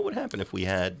 Yeah. What would happen if we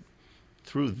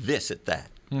threw this at that?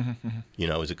 Mm-hmm.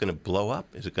 Is it going to blow up?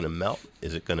 Is it going to melt?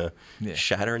 Is it going to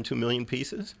shatter into a million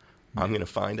pieces? I'm going to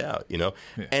find out, Yeah.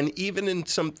 And even in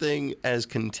something as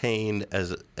contained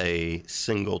as a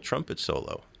single trumpet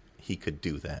solo, he could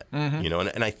do that,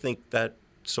 And I think that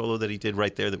solo that he did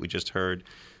right there that we just heard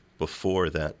before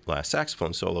that last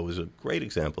saxophone solo was a great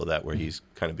example of that, where he's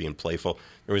kind of being playful.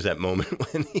 There was that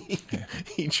moment when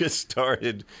he just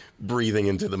started breathing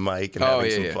into the mic and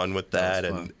having some fun with that,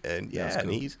 and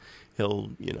he'll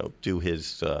do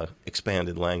his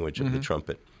expanded language of the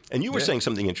trumpet. And you were saying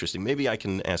something interesting. Maybe I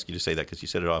can ask you to say that because you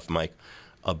said it off mic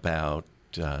about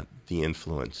the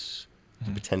influence,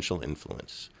 the potential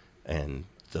influence, and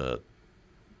the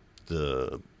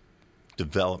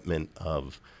development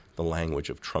of the language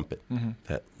of trumpet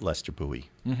that Lester Bowie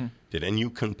did. And you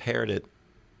compared it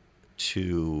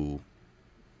to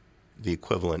the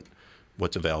equivalent,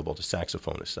 what's available to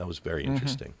saxophonists. That was very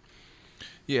interesting.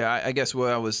 Yeah, I guess the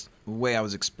way I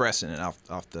was expressing it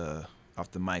off the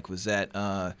mic was that,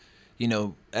 as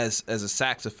a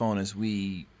saxophonist,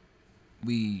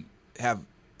 we have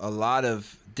a lot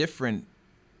of different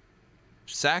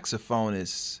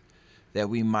saxophonists that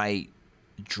we might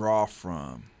draw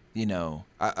from. I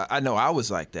know I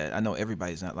was like that. I know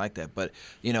everybody's not like that, but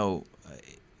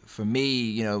for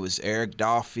me, it was Eric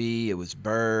Dolphy, it was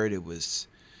Bird, it was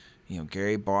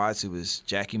Gary Bartz, it was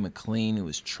Jackie McLean, it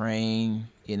was Train,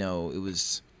 it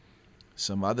was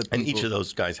some other people. And each of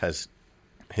those guys has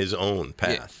his own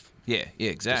path. Yeah,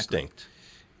 exactly. Distinct.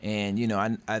 And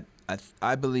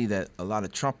I believe that a lot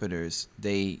of trumpeters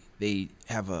they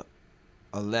have a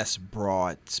less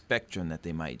broad spectrum that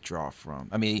they might draw from.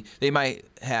 I mean, they might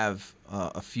have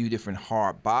a few different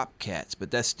hard bobcats,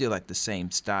 but that's still like the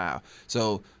same style.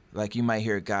 So, like, you might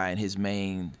hear a guy and his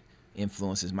main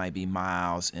influences might be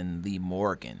Miles and Lee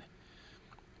Morgan.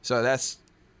 So that's,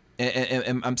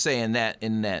 and I'm saying that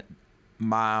in that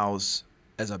Miles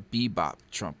as a bebop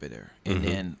trumpeter, and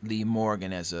then Lee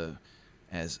Morgan as a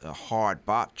hard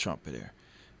bop trumpeter.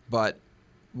 But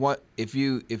what if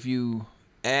you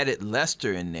added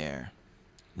Lester in there,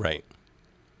 right?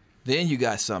 Then you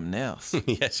got something else.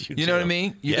 Yes, you do. You know what I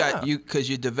mean? Because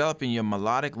you're developing your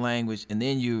melodic language, and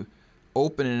then you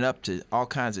opening it up to all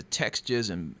kinds of textures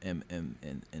and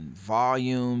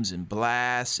volumes and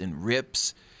blasts and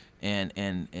rips,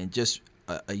 and just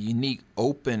a unique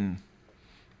open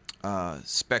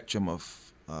spectrum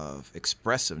of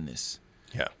expressiveness.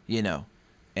 Yeah.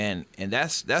 And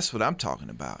that's what I'm talking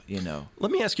about.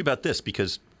 Let me ask you about this,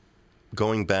 because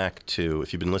going back to,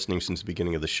 if you've been listening since the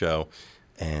beginning of the show,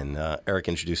 and Eric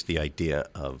introduced the idea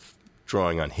of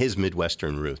drawing on his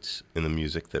Midwestern roots in the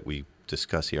music that we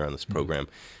discuss here on this program,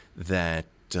 that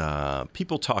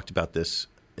people talked about this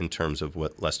in terms of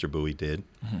what Lester Bowie did.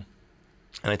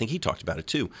 And I think he talked about it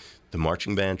too. The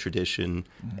marching band tradition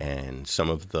and some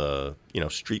of the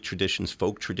street traditions,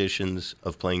 folk traditions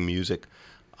of playing music.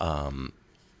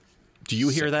 Do you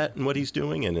hear that in what he's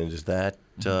doing? And is that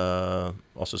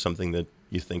also something that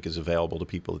you think is available to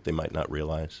people that they might not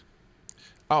realize?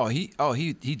 He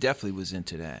definitely was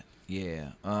into that. Yeah.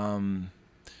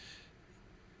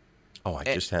 Oh, I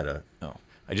just had a Oh.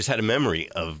 I just had a memory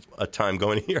of a time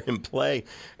going to hear him play,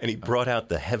 and he brought out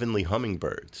the Heavenly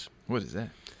Hummingbirds. What is that?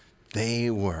 They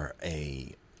were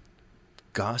a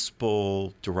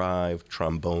gospel-derived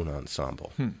trombone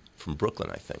ensemble from Brooklyn,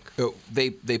 I think, Oh, they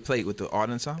played with the art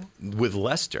ensemble? with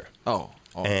Lester. Oh.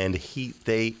 And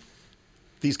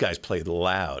these guys played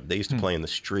loud. They used to play in the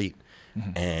street,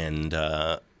 and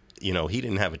he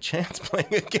didn't have a chance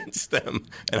playing against them,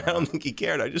 and I don't think he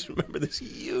cared. I just remember this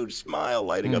huge smile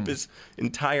lighting up his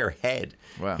entire head.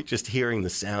 Wow. Just hearing the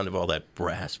sound of all that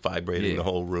brass vibrating the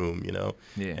whole room,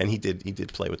 Yeah. And he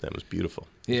did play with them. It was beautiful.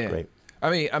 It was great.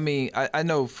 I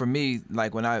know for me,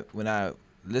 like when I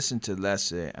listen to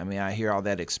Lester, I hear all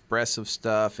that expressive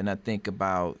stuff, and I think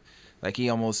about like he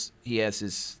has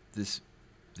this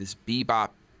bebop,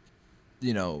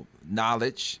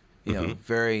 knowledge,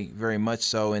 very very much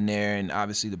so in there, and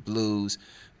obviously the blues,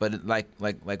 but like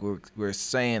we're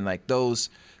saying, like those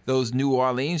New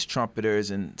Orleans trumpeters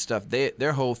and stuff,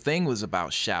 their whole thing was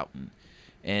about shouting.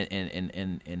 And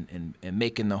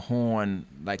making the horn,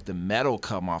 like the metal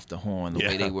come off the horn, the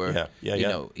way they were,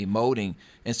 emoting.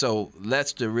 And so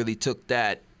Lester really took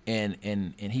that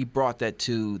and he brought that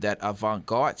to that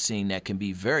avant-garde scene that can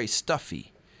be very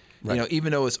stuffy. Right.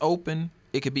 Even though it's open,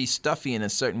 it could be stuffy in a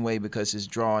certain way because it's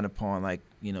drawing upon like,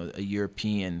 a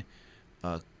European,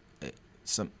 it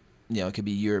could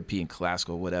be European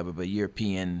classical or whatever, but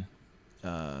European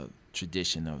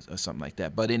tradition or something like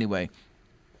that. But anyway,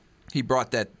 he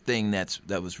brought that thing that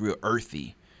was real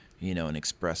earthy, and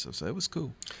expressive. So it was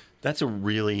cool. That's a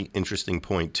really interesting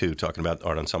point, too, talking about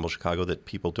Art Ensemble Chicago, that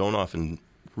people don't often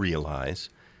realize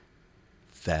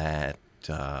that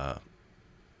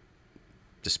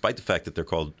despite the fact that they're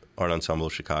called Art Ensemble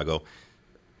Chicago,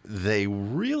 they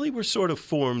really were sort of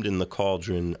formed in the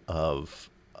cauldron of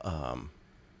long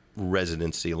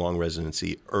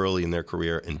residency early in their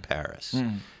career in Paris.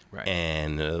 Right.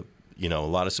 And a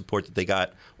lot of support that they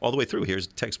got all the way through. Here's a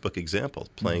textbook example,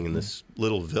 playing in this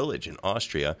little village in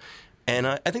Austria. And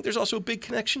I think there's also a big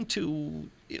connection to,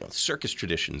 circus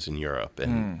traditions in Europe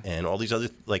and all these other,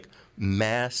 like,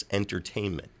 mass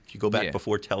entertainment. If you go back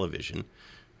before television,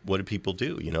 what did people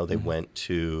do? They went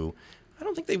to, I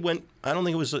don't think it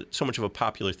was so much of a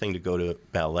popular thing to go to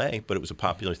ballet, but it was a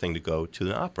popular thing to go to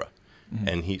the opera.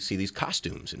 And see these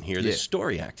costumes and hear this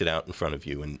story acted out in front of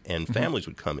you, and families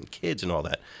would come and kids and all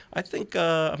that. I think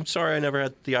I'm sorry I never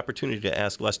had the opportunity to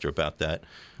ask Lester about that,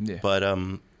 but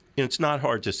it's not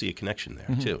hard to see a connection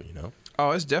there too.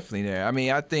 Oh, it's definitely there.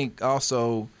 I think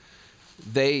also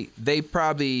they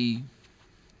probably.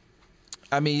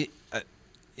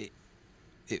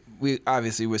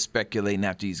 We're speculating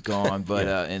after he's gone, but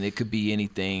and it could be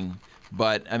anything.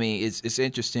 But it's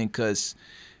interesting because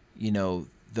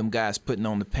them guys putting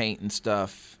on the paint and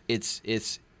stuff.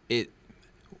 I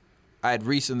had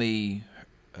recently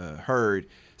heard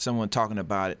someone talking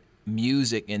about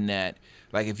music in that,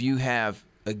 like if you have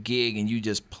a gig and you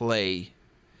just play,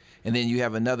 and then you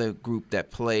have another group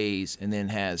that plays and then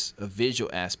has a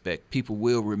visual aspect, people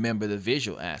will remember the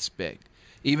visual aspect,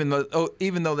 even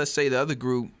though let's say the other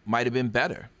group might have been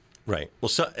better. Right. Well,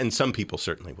 some people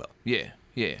certainly will. Yeah,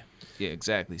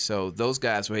 exactly. So those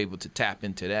guys were able to tap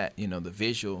into that, the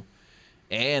visual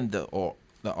and the oral,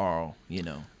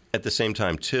 At the same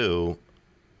time, too,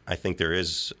 I think there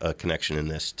is a connection in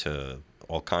this to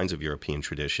all kinds of European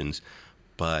traditions,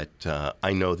 but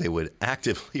I know they would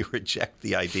actively reject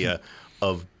the idea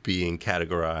of being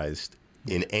categorized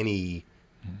in any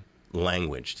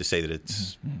language to say that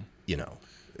it's,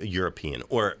 European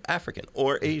or African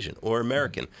or Asian or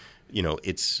American.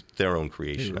 It's their own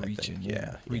creation, I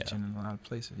think. Reaching in a lot of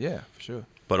places. Yeah, for sure.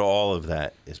 But all of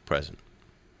that is present,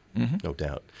 no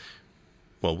doubt.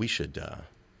 Well, we should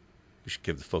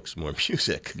give the folks some more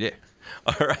music. Yeah.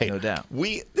 All right. No doubt.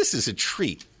 This is a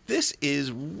treat. This is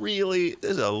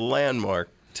a landmark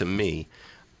to me,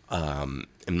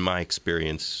 in my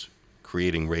experience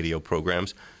creating radio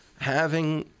programs,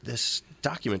 having this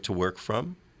document to work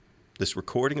from. This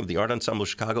recording of the Art Ensemble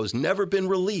Chicago has never been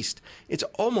released. It's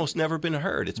almost never been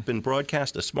heard. It's been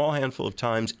broadcast a small handful of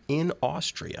times in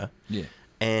Austria. Yeah.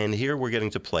 And here we're getting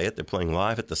to play it. They're playing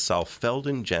live at the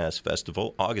Saalfelden Jazz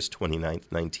Festival, August 29th,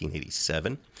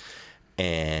 1987.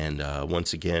 And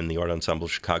once again, the Art Ensemble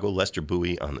Chicago, Lester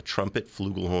Bowie on the trumpet,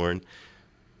 flugelhorn,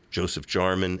 Joseph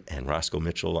Jarman and Roscoe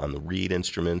Mitchell on the reed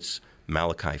instruments,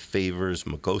 Malachi Favors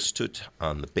Magostut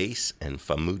on the bass, and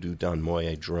Famoudou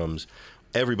Danmoye drums.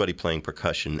 Everybody playing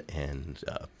percussion and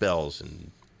bells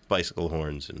and bicycle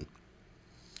horns and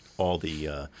all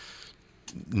the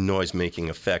noise-making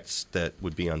effects that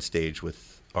would be on stage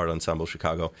with Art Ensemble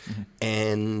Chicago,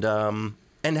 and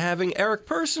having Eric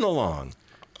Persson along.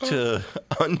 to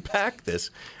unpack this.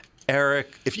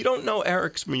 Eric, if you don't know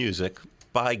Eric's music,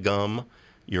 by gum,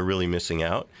 you're really missing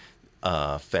out.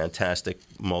 Fantastic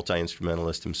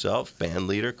multi-instrumentalist himself, band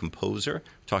leader, composer.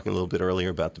 Talking a little bit earlier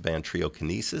about the band Trio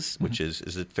Kinesis, which is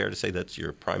it fair to say that's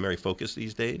your primary focus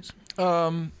these days?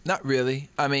 Not really.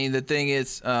 I mean, the thing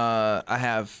is, I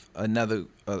have an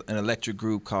electric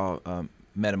group called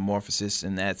Metamorphosis,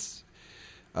 and that's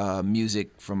music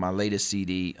from my latest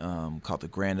CD called The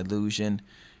Grand Illusion.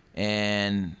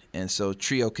 And so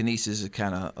Trio Kinesis is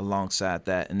kind of alongside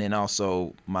that. And then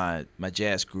also my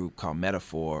jazz group called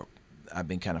Metaphor, I've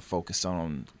been kind of focused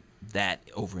on that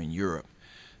over in Europe.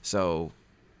 So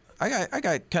I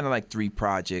got kind of like 3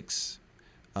 projects,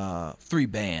 3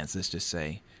 bands, let's just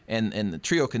say. And the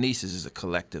Trio Kinesis is a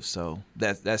collective, so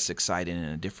that's exciting in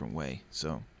a different way.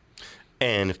 So.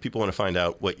 And if people want to find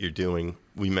out what you're doing,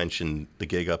 we mentioned the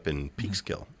gig up in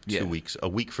Peekskill, a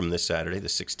week from this Saturday, the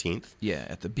 16th. Yeah,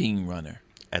 at the Bean Runner.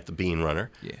 At the Bean Runner.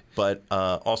 Yeah. But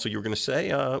also you were going to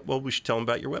say, we should tell them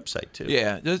about your website, too.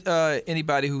 Yeah, just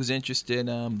anybody who's interested,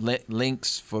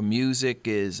 links for music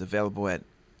is available at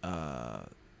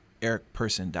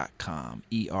ericperson.com,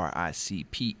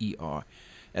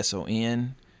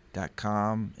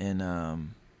 ERICPERSON.com.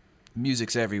 And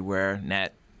music's everywhere,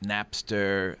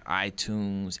 Napster,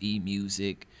 iTunes,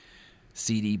 eMusic,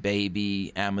 CD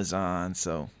Baby, Amazon.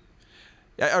 So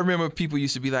I remember people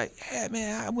used to be like, "Hey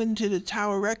man, I went into the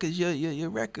Tower Records.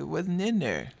 Your record wasn't in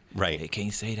there." Right. They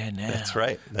can't say that now. That's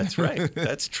right. That's right.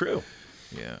 That's true.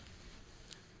 Yeah.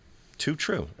 Too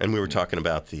true. And we were talking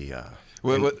about the.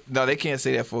 Well, no, they can't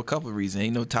say that for a couple of reasons.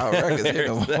 Ain't no Tower Records here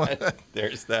no more.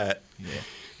 There's that. Yeah.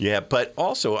 Yeah, but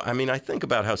also, I mean, I think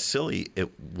about how silly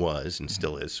it was and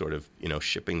still is, sort of,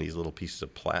 shipping these little pieces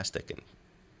of plastic and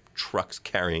trucks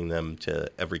carrying them to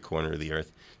every corner of the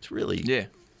earth. It's really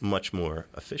much more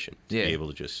efficient to be able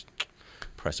to just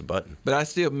press a button. But I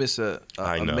still miss a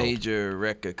major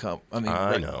record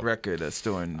record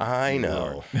store in I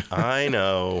know. I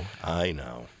know.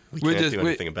 We can't do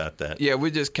anything about that. Yeah, we're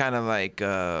just kind of like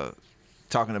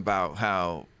talking about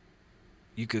how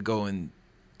you could go and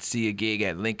see a gig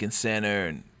at Lincoln Center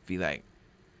and be like,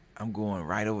 I'm going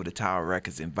right over to Tower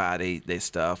Records and buy their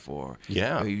stuff, or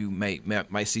you might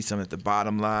see something at the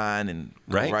Bottom Line and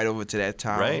go right over to that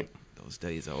tower. Right. Those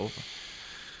days are over.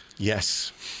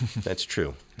 Yes, that's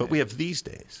true. But we have these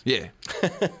days. Yeah.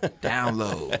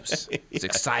 Downloads. It's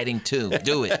exciting too.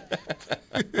 Do it.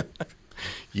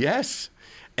 Yes.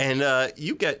 And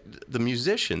the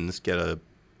musicians get a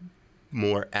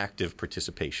more active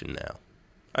participation now.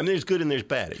 I mean, there's good and there's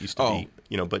bad. It used to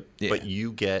be, but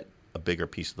you get a bigger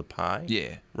piece of the pie.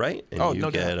 Yeah. Right? And you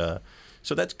get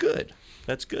so that's good.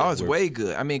 That's good. Oh, it's way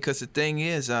good. I mean, because the thing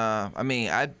is, I'm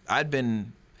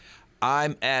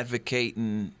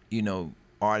advocating,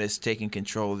 artists taking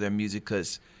control of their music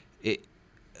because it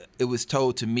was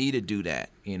told to me to do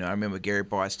that. I remember Gary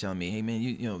Bartz telling me, hey, man,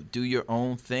 you do your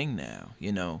own thing now,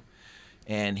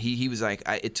 And he was like,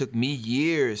 it took me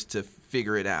years to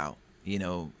figure it out,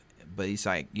 But he's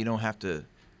like, you don't have to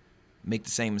make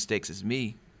the same mistakes as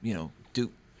me.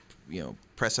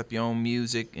 Press up your own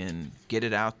music and get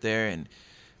it out there, and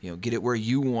get it where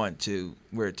you want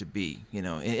where it to be. And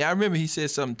I remember he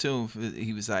said something too.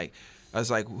 He was like, I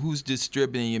was like, who's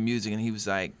distributing your music? And he was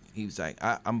like,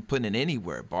 I'm putting it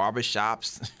anywhere,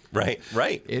 barbershops, right,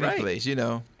 any place,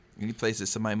 any place that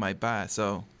somebody might buy.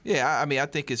 So yeah, I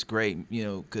think it's great,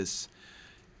 because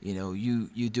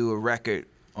you do a record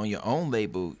on your own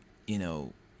label.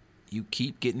 You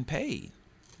keep getting paid.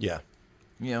 Yeah.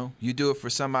 You do it for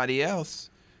somebody else,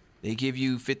 they give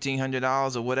you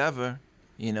 $1,500 or whatever,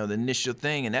 the initial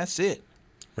thing, and that's it.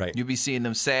 Right. You'll be seeing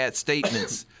them sad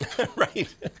statements. Right.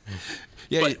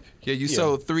 Yeah, you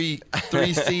sold three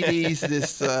CDs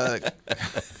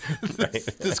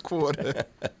this quarter.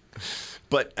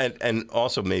 But and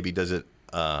also maybe does it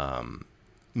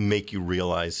make you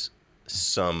realize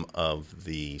some of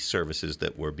the services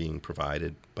that were being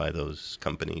provided by those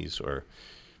companies? Or,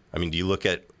 I mean, do you look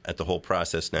at the whole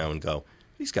process now and go,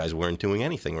 these guys weren't doing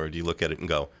anything? Or do you look at it and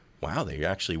go, wow, they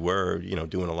actually were,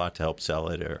 doing a lot to help sell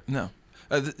it? Or no.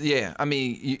 Yeah, I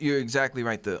mean, you're exactly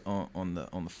right on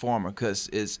the former,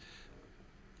 because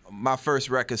my first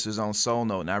records was on Soul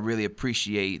Note, and I really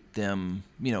appreciate them,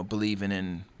 believing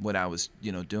in what I was,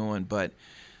 doing. But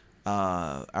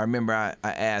I remember I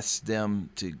asked them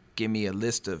to give me a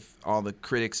list of all the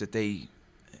critics that the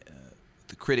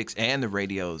critics and the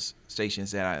radio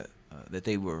stations that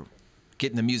they were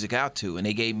getting the music out to, and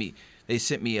they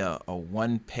sent me a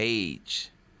 1-page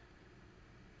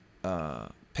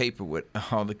paper with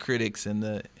all the critics and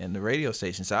the radio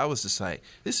stations. So I was just like,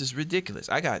 this is ridiculous.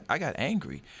 I got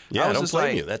angry. Yeah, I don't just blame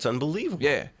like, you. That's unbelievable.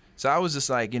 Yeah. So I was just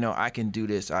like, I can do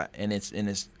this. I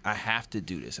have to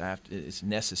do this. It's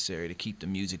necessary to keep the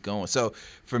music going. So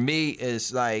for me,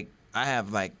 it's like I have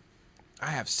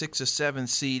 6 or 7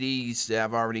 CDs that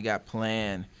I've already got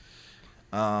planned.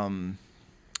 One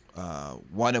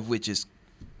of which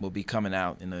will be coming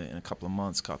out in a couple of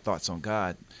months, called Thoughts on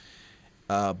God.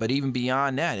 But even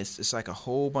beyond that, it's like a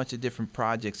whole bunch of different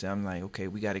projects. And I'm like, okay,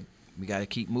 we got to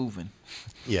keep moving.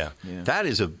 Yeah, that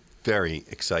is a very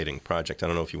exciting project. I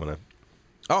don't know if you want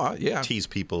to tease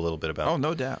people a little bit about. Oh,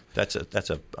 no doubt.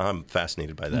 I'm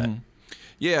fascinated by that. Mm-hmm.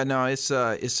 Yeah, no, it's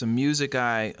some music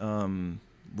I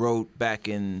wrote back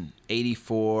in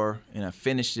 '84, and I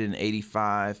finished it in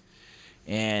 '85,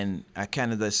 and I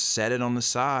kind of just set it on the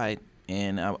side,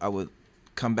 and I would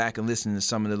come back and listen to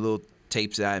some of the little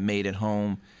tapes that I made at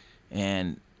home,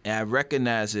 and I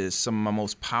recognize it as some of my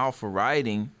most powerful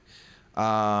writing,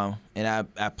 and I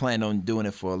planned on doing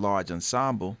it for a large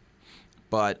ensemble,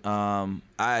 but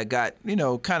I got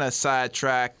kind of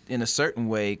sidetracked in a certain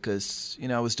way because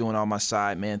I was doing all my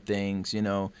sideman things,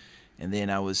 and then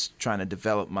I was trying to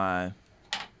develop my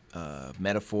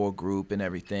Metaphor group and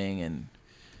everything, and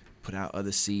put out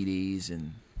other CDs,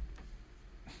 and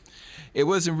it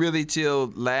wasn't really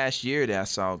till last year that I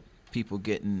saw people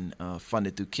getting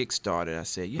funded through Kickstarter. I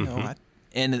said,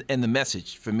 and the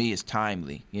message for me is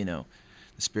timely, the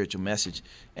spiritual message.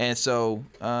 And so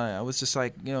I was just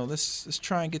like, let's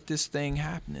try and get this thing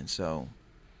happening. So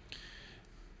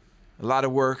a lot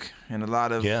of work and a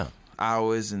lot of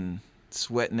hours and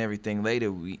sweat and everything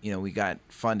later, we got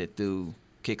funded through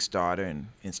Kickstarter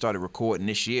and started recording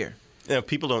this year. Yeah, if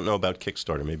people don't know about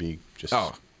Kickstarter, maybe just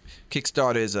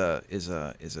Kickstarter is a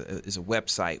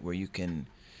website where you can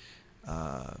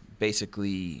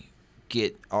basically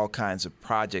get all kinds of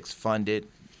projects funded.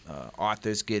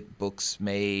 Authors get books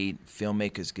made,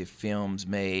 filmmakers get films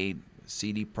made,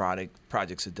 CD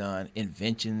projects are done,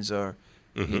 inventions are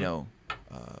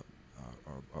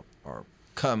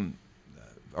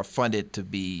are funded to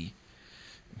be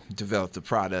develop the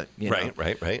product.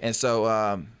 Right. And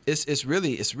so it's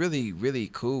really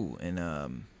cool.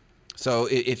 And so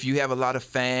if you have a lot of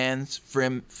fans,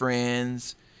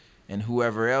 friends, and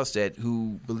whoever else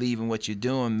who believe in what you're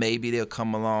doing, maybe they'll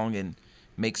come along and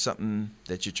make something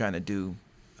that you're trying to do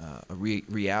a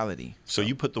reality. So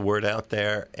you put the word out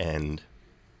there, and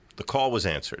the call was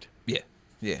answered. Yeah.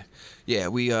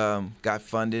 We got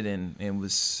funded, and it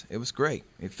was great.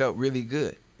 It felt really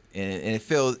good, and it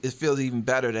feels even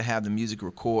better to have the music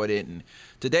recorded. And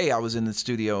today I was in the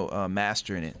studio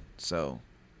mastering it, so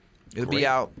it'll be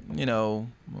out, a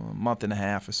month and a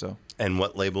half or so. And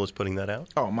what label is putting that out?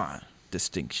 Oh, mine,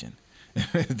 Distinction,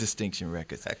 Distinction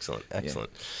Records. Excellent. Yeah.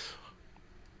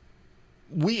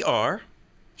 We are.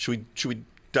 Should we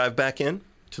dive back in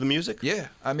to the music? Yeah,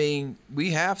 I mean,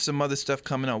 we have some other stuff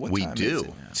coming on. What time is it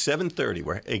now? 7:30.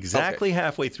 We're exactly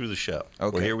halfway through the show.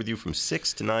 Okay. We're here with you from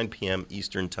 6 to 9 p.m.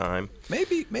 Eastern Time.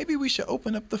 Maybe we should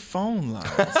open up the phone lines.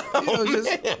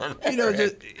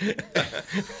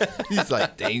 He's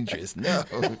like, dangerous. No.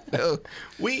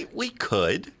 We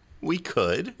could. You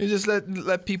just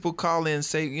let people call in and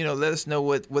say, let us know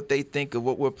what they think of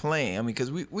what we're playing. I mean,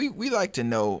 because we like to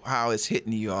know how it's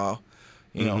hitting you all.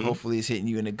 Hopefully it's hitting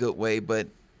you in a good way, but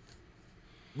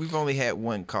we've only had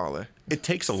one caller. It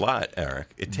takes a lot,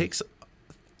 Eric. It takes.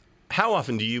 How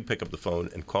often do you pick up the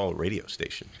phone and call a radio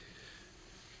station?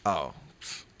 Oh,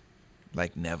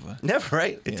 like never. Never,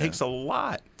 right? It takes a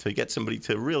lot to get somebody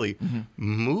to really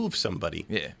move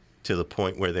somebody to the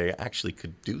point where they actually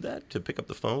could do that, to pick up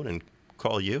the phone and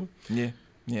call you. Yeah.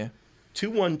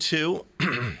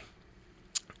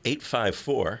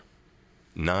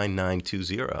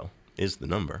 212-854-9920 is the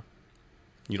number.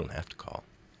 You don't have to call,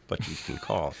 but you can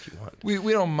call if you want.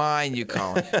 We don't mind you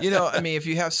calling. If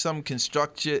you have some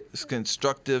constructive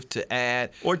to add.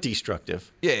 Or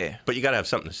destructive. Yeah. But you got to have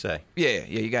something to say. Yeah,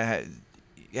 you got to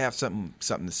have something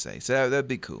to say. So that'd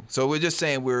be cool. So we're just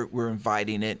saying we're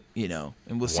inviting it,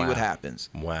 and we'll see what happens.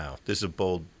 Wow. This is a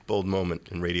bold moment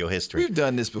in radio history. We've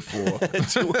done this before.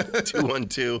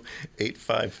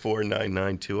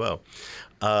 212-854-9920.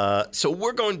 So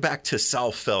we're going back to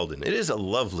Saalfelden. It is a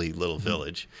lovely little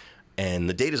village. And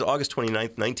the date is August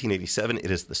 29th, 1987.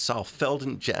 It is the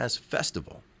Saalfelden Jazz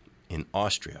Festival in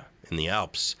Austria, in the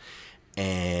Alps.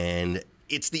 And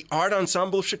it's the Art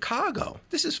Ensemble of Chicago.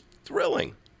 This is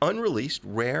thrilling. Unreleased,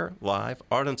 rare, live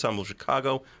Art Ensemble of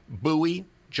Chicago. Bowie,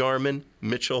 Jarman,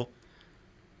 Mitchell,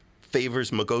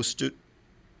 Favors, Magostut,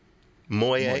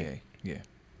 Moye. Yeah.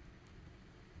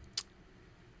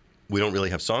 We don't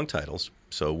really have song titles,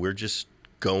 So we're just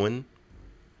going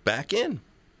back in.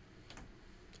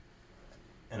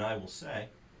 And I will say,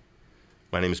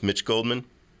 my name is Mitch Goldman.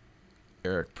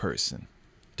 Eric Person.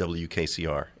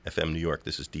 WKCR, FM New York.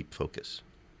 This is Deep Focus.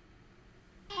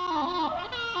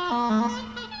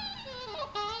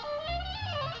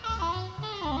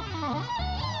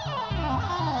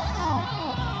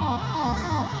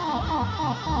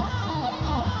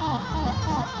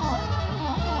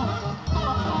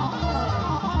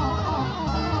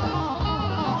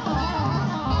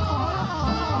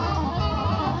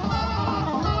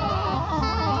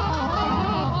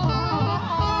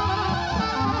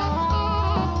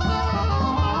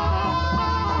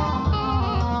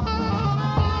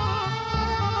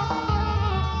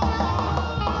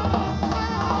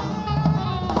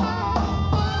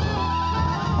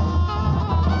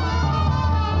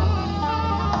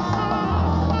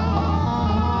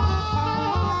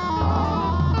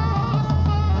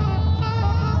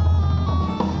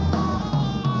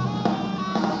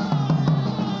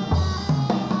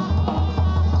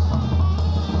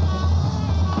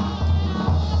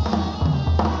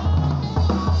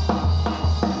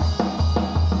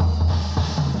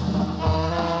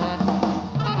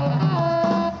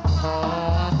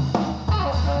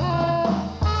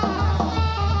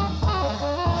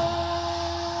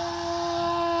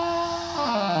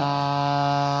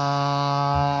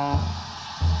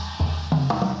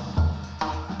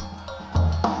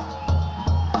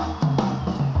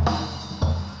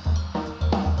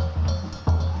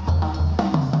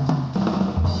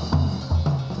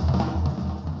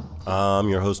 I'm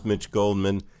your host, Mitch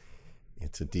Goldman.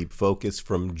 It's a Deep Focus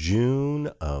from June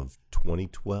of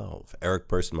 2012. Eric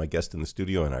Person, my guest in the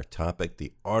studio, and our topic,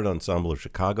 the Art Ensemble of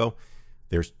Chicago.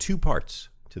 There's 2 parts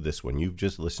to this one. You've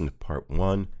just listened to part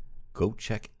 1. Go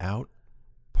check out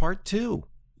part 2.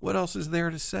 What else is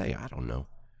there to say? I don't know.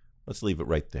 Let's leave it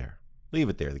right there. Leave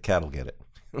it there. The cat'll get it.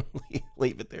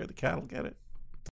 Leave it there. The cat'll get it.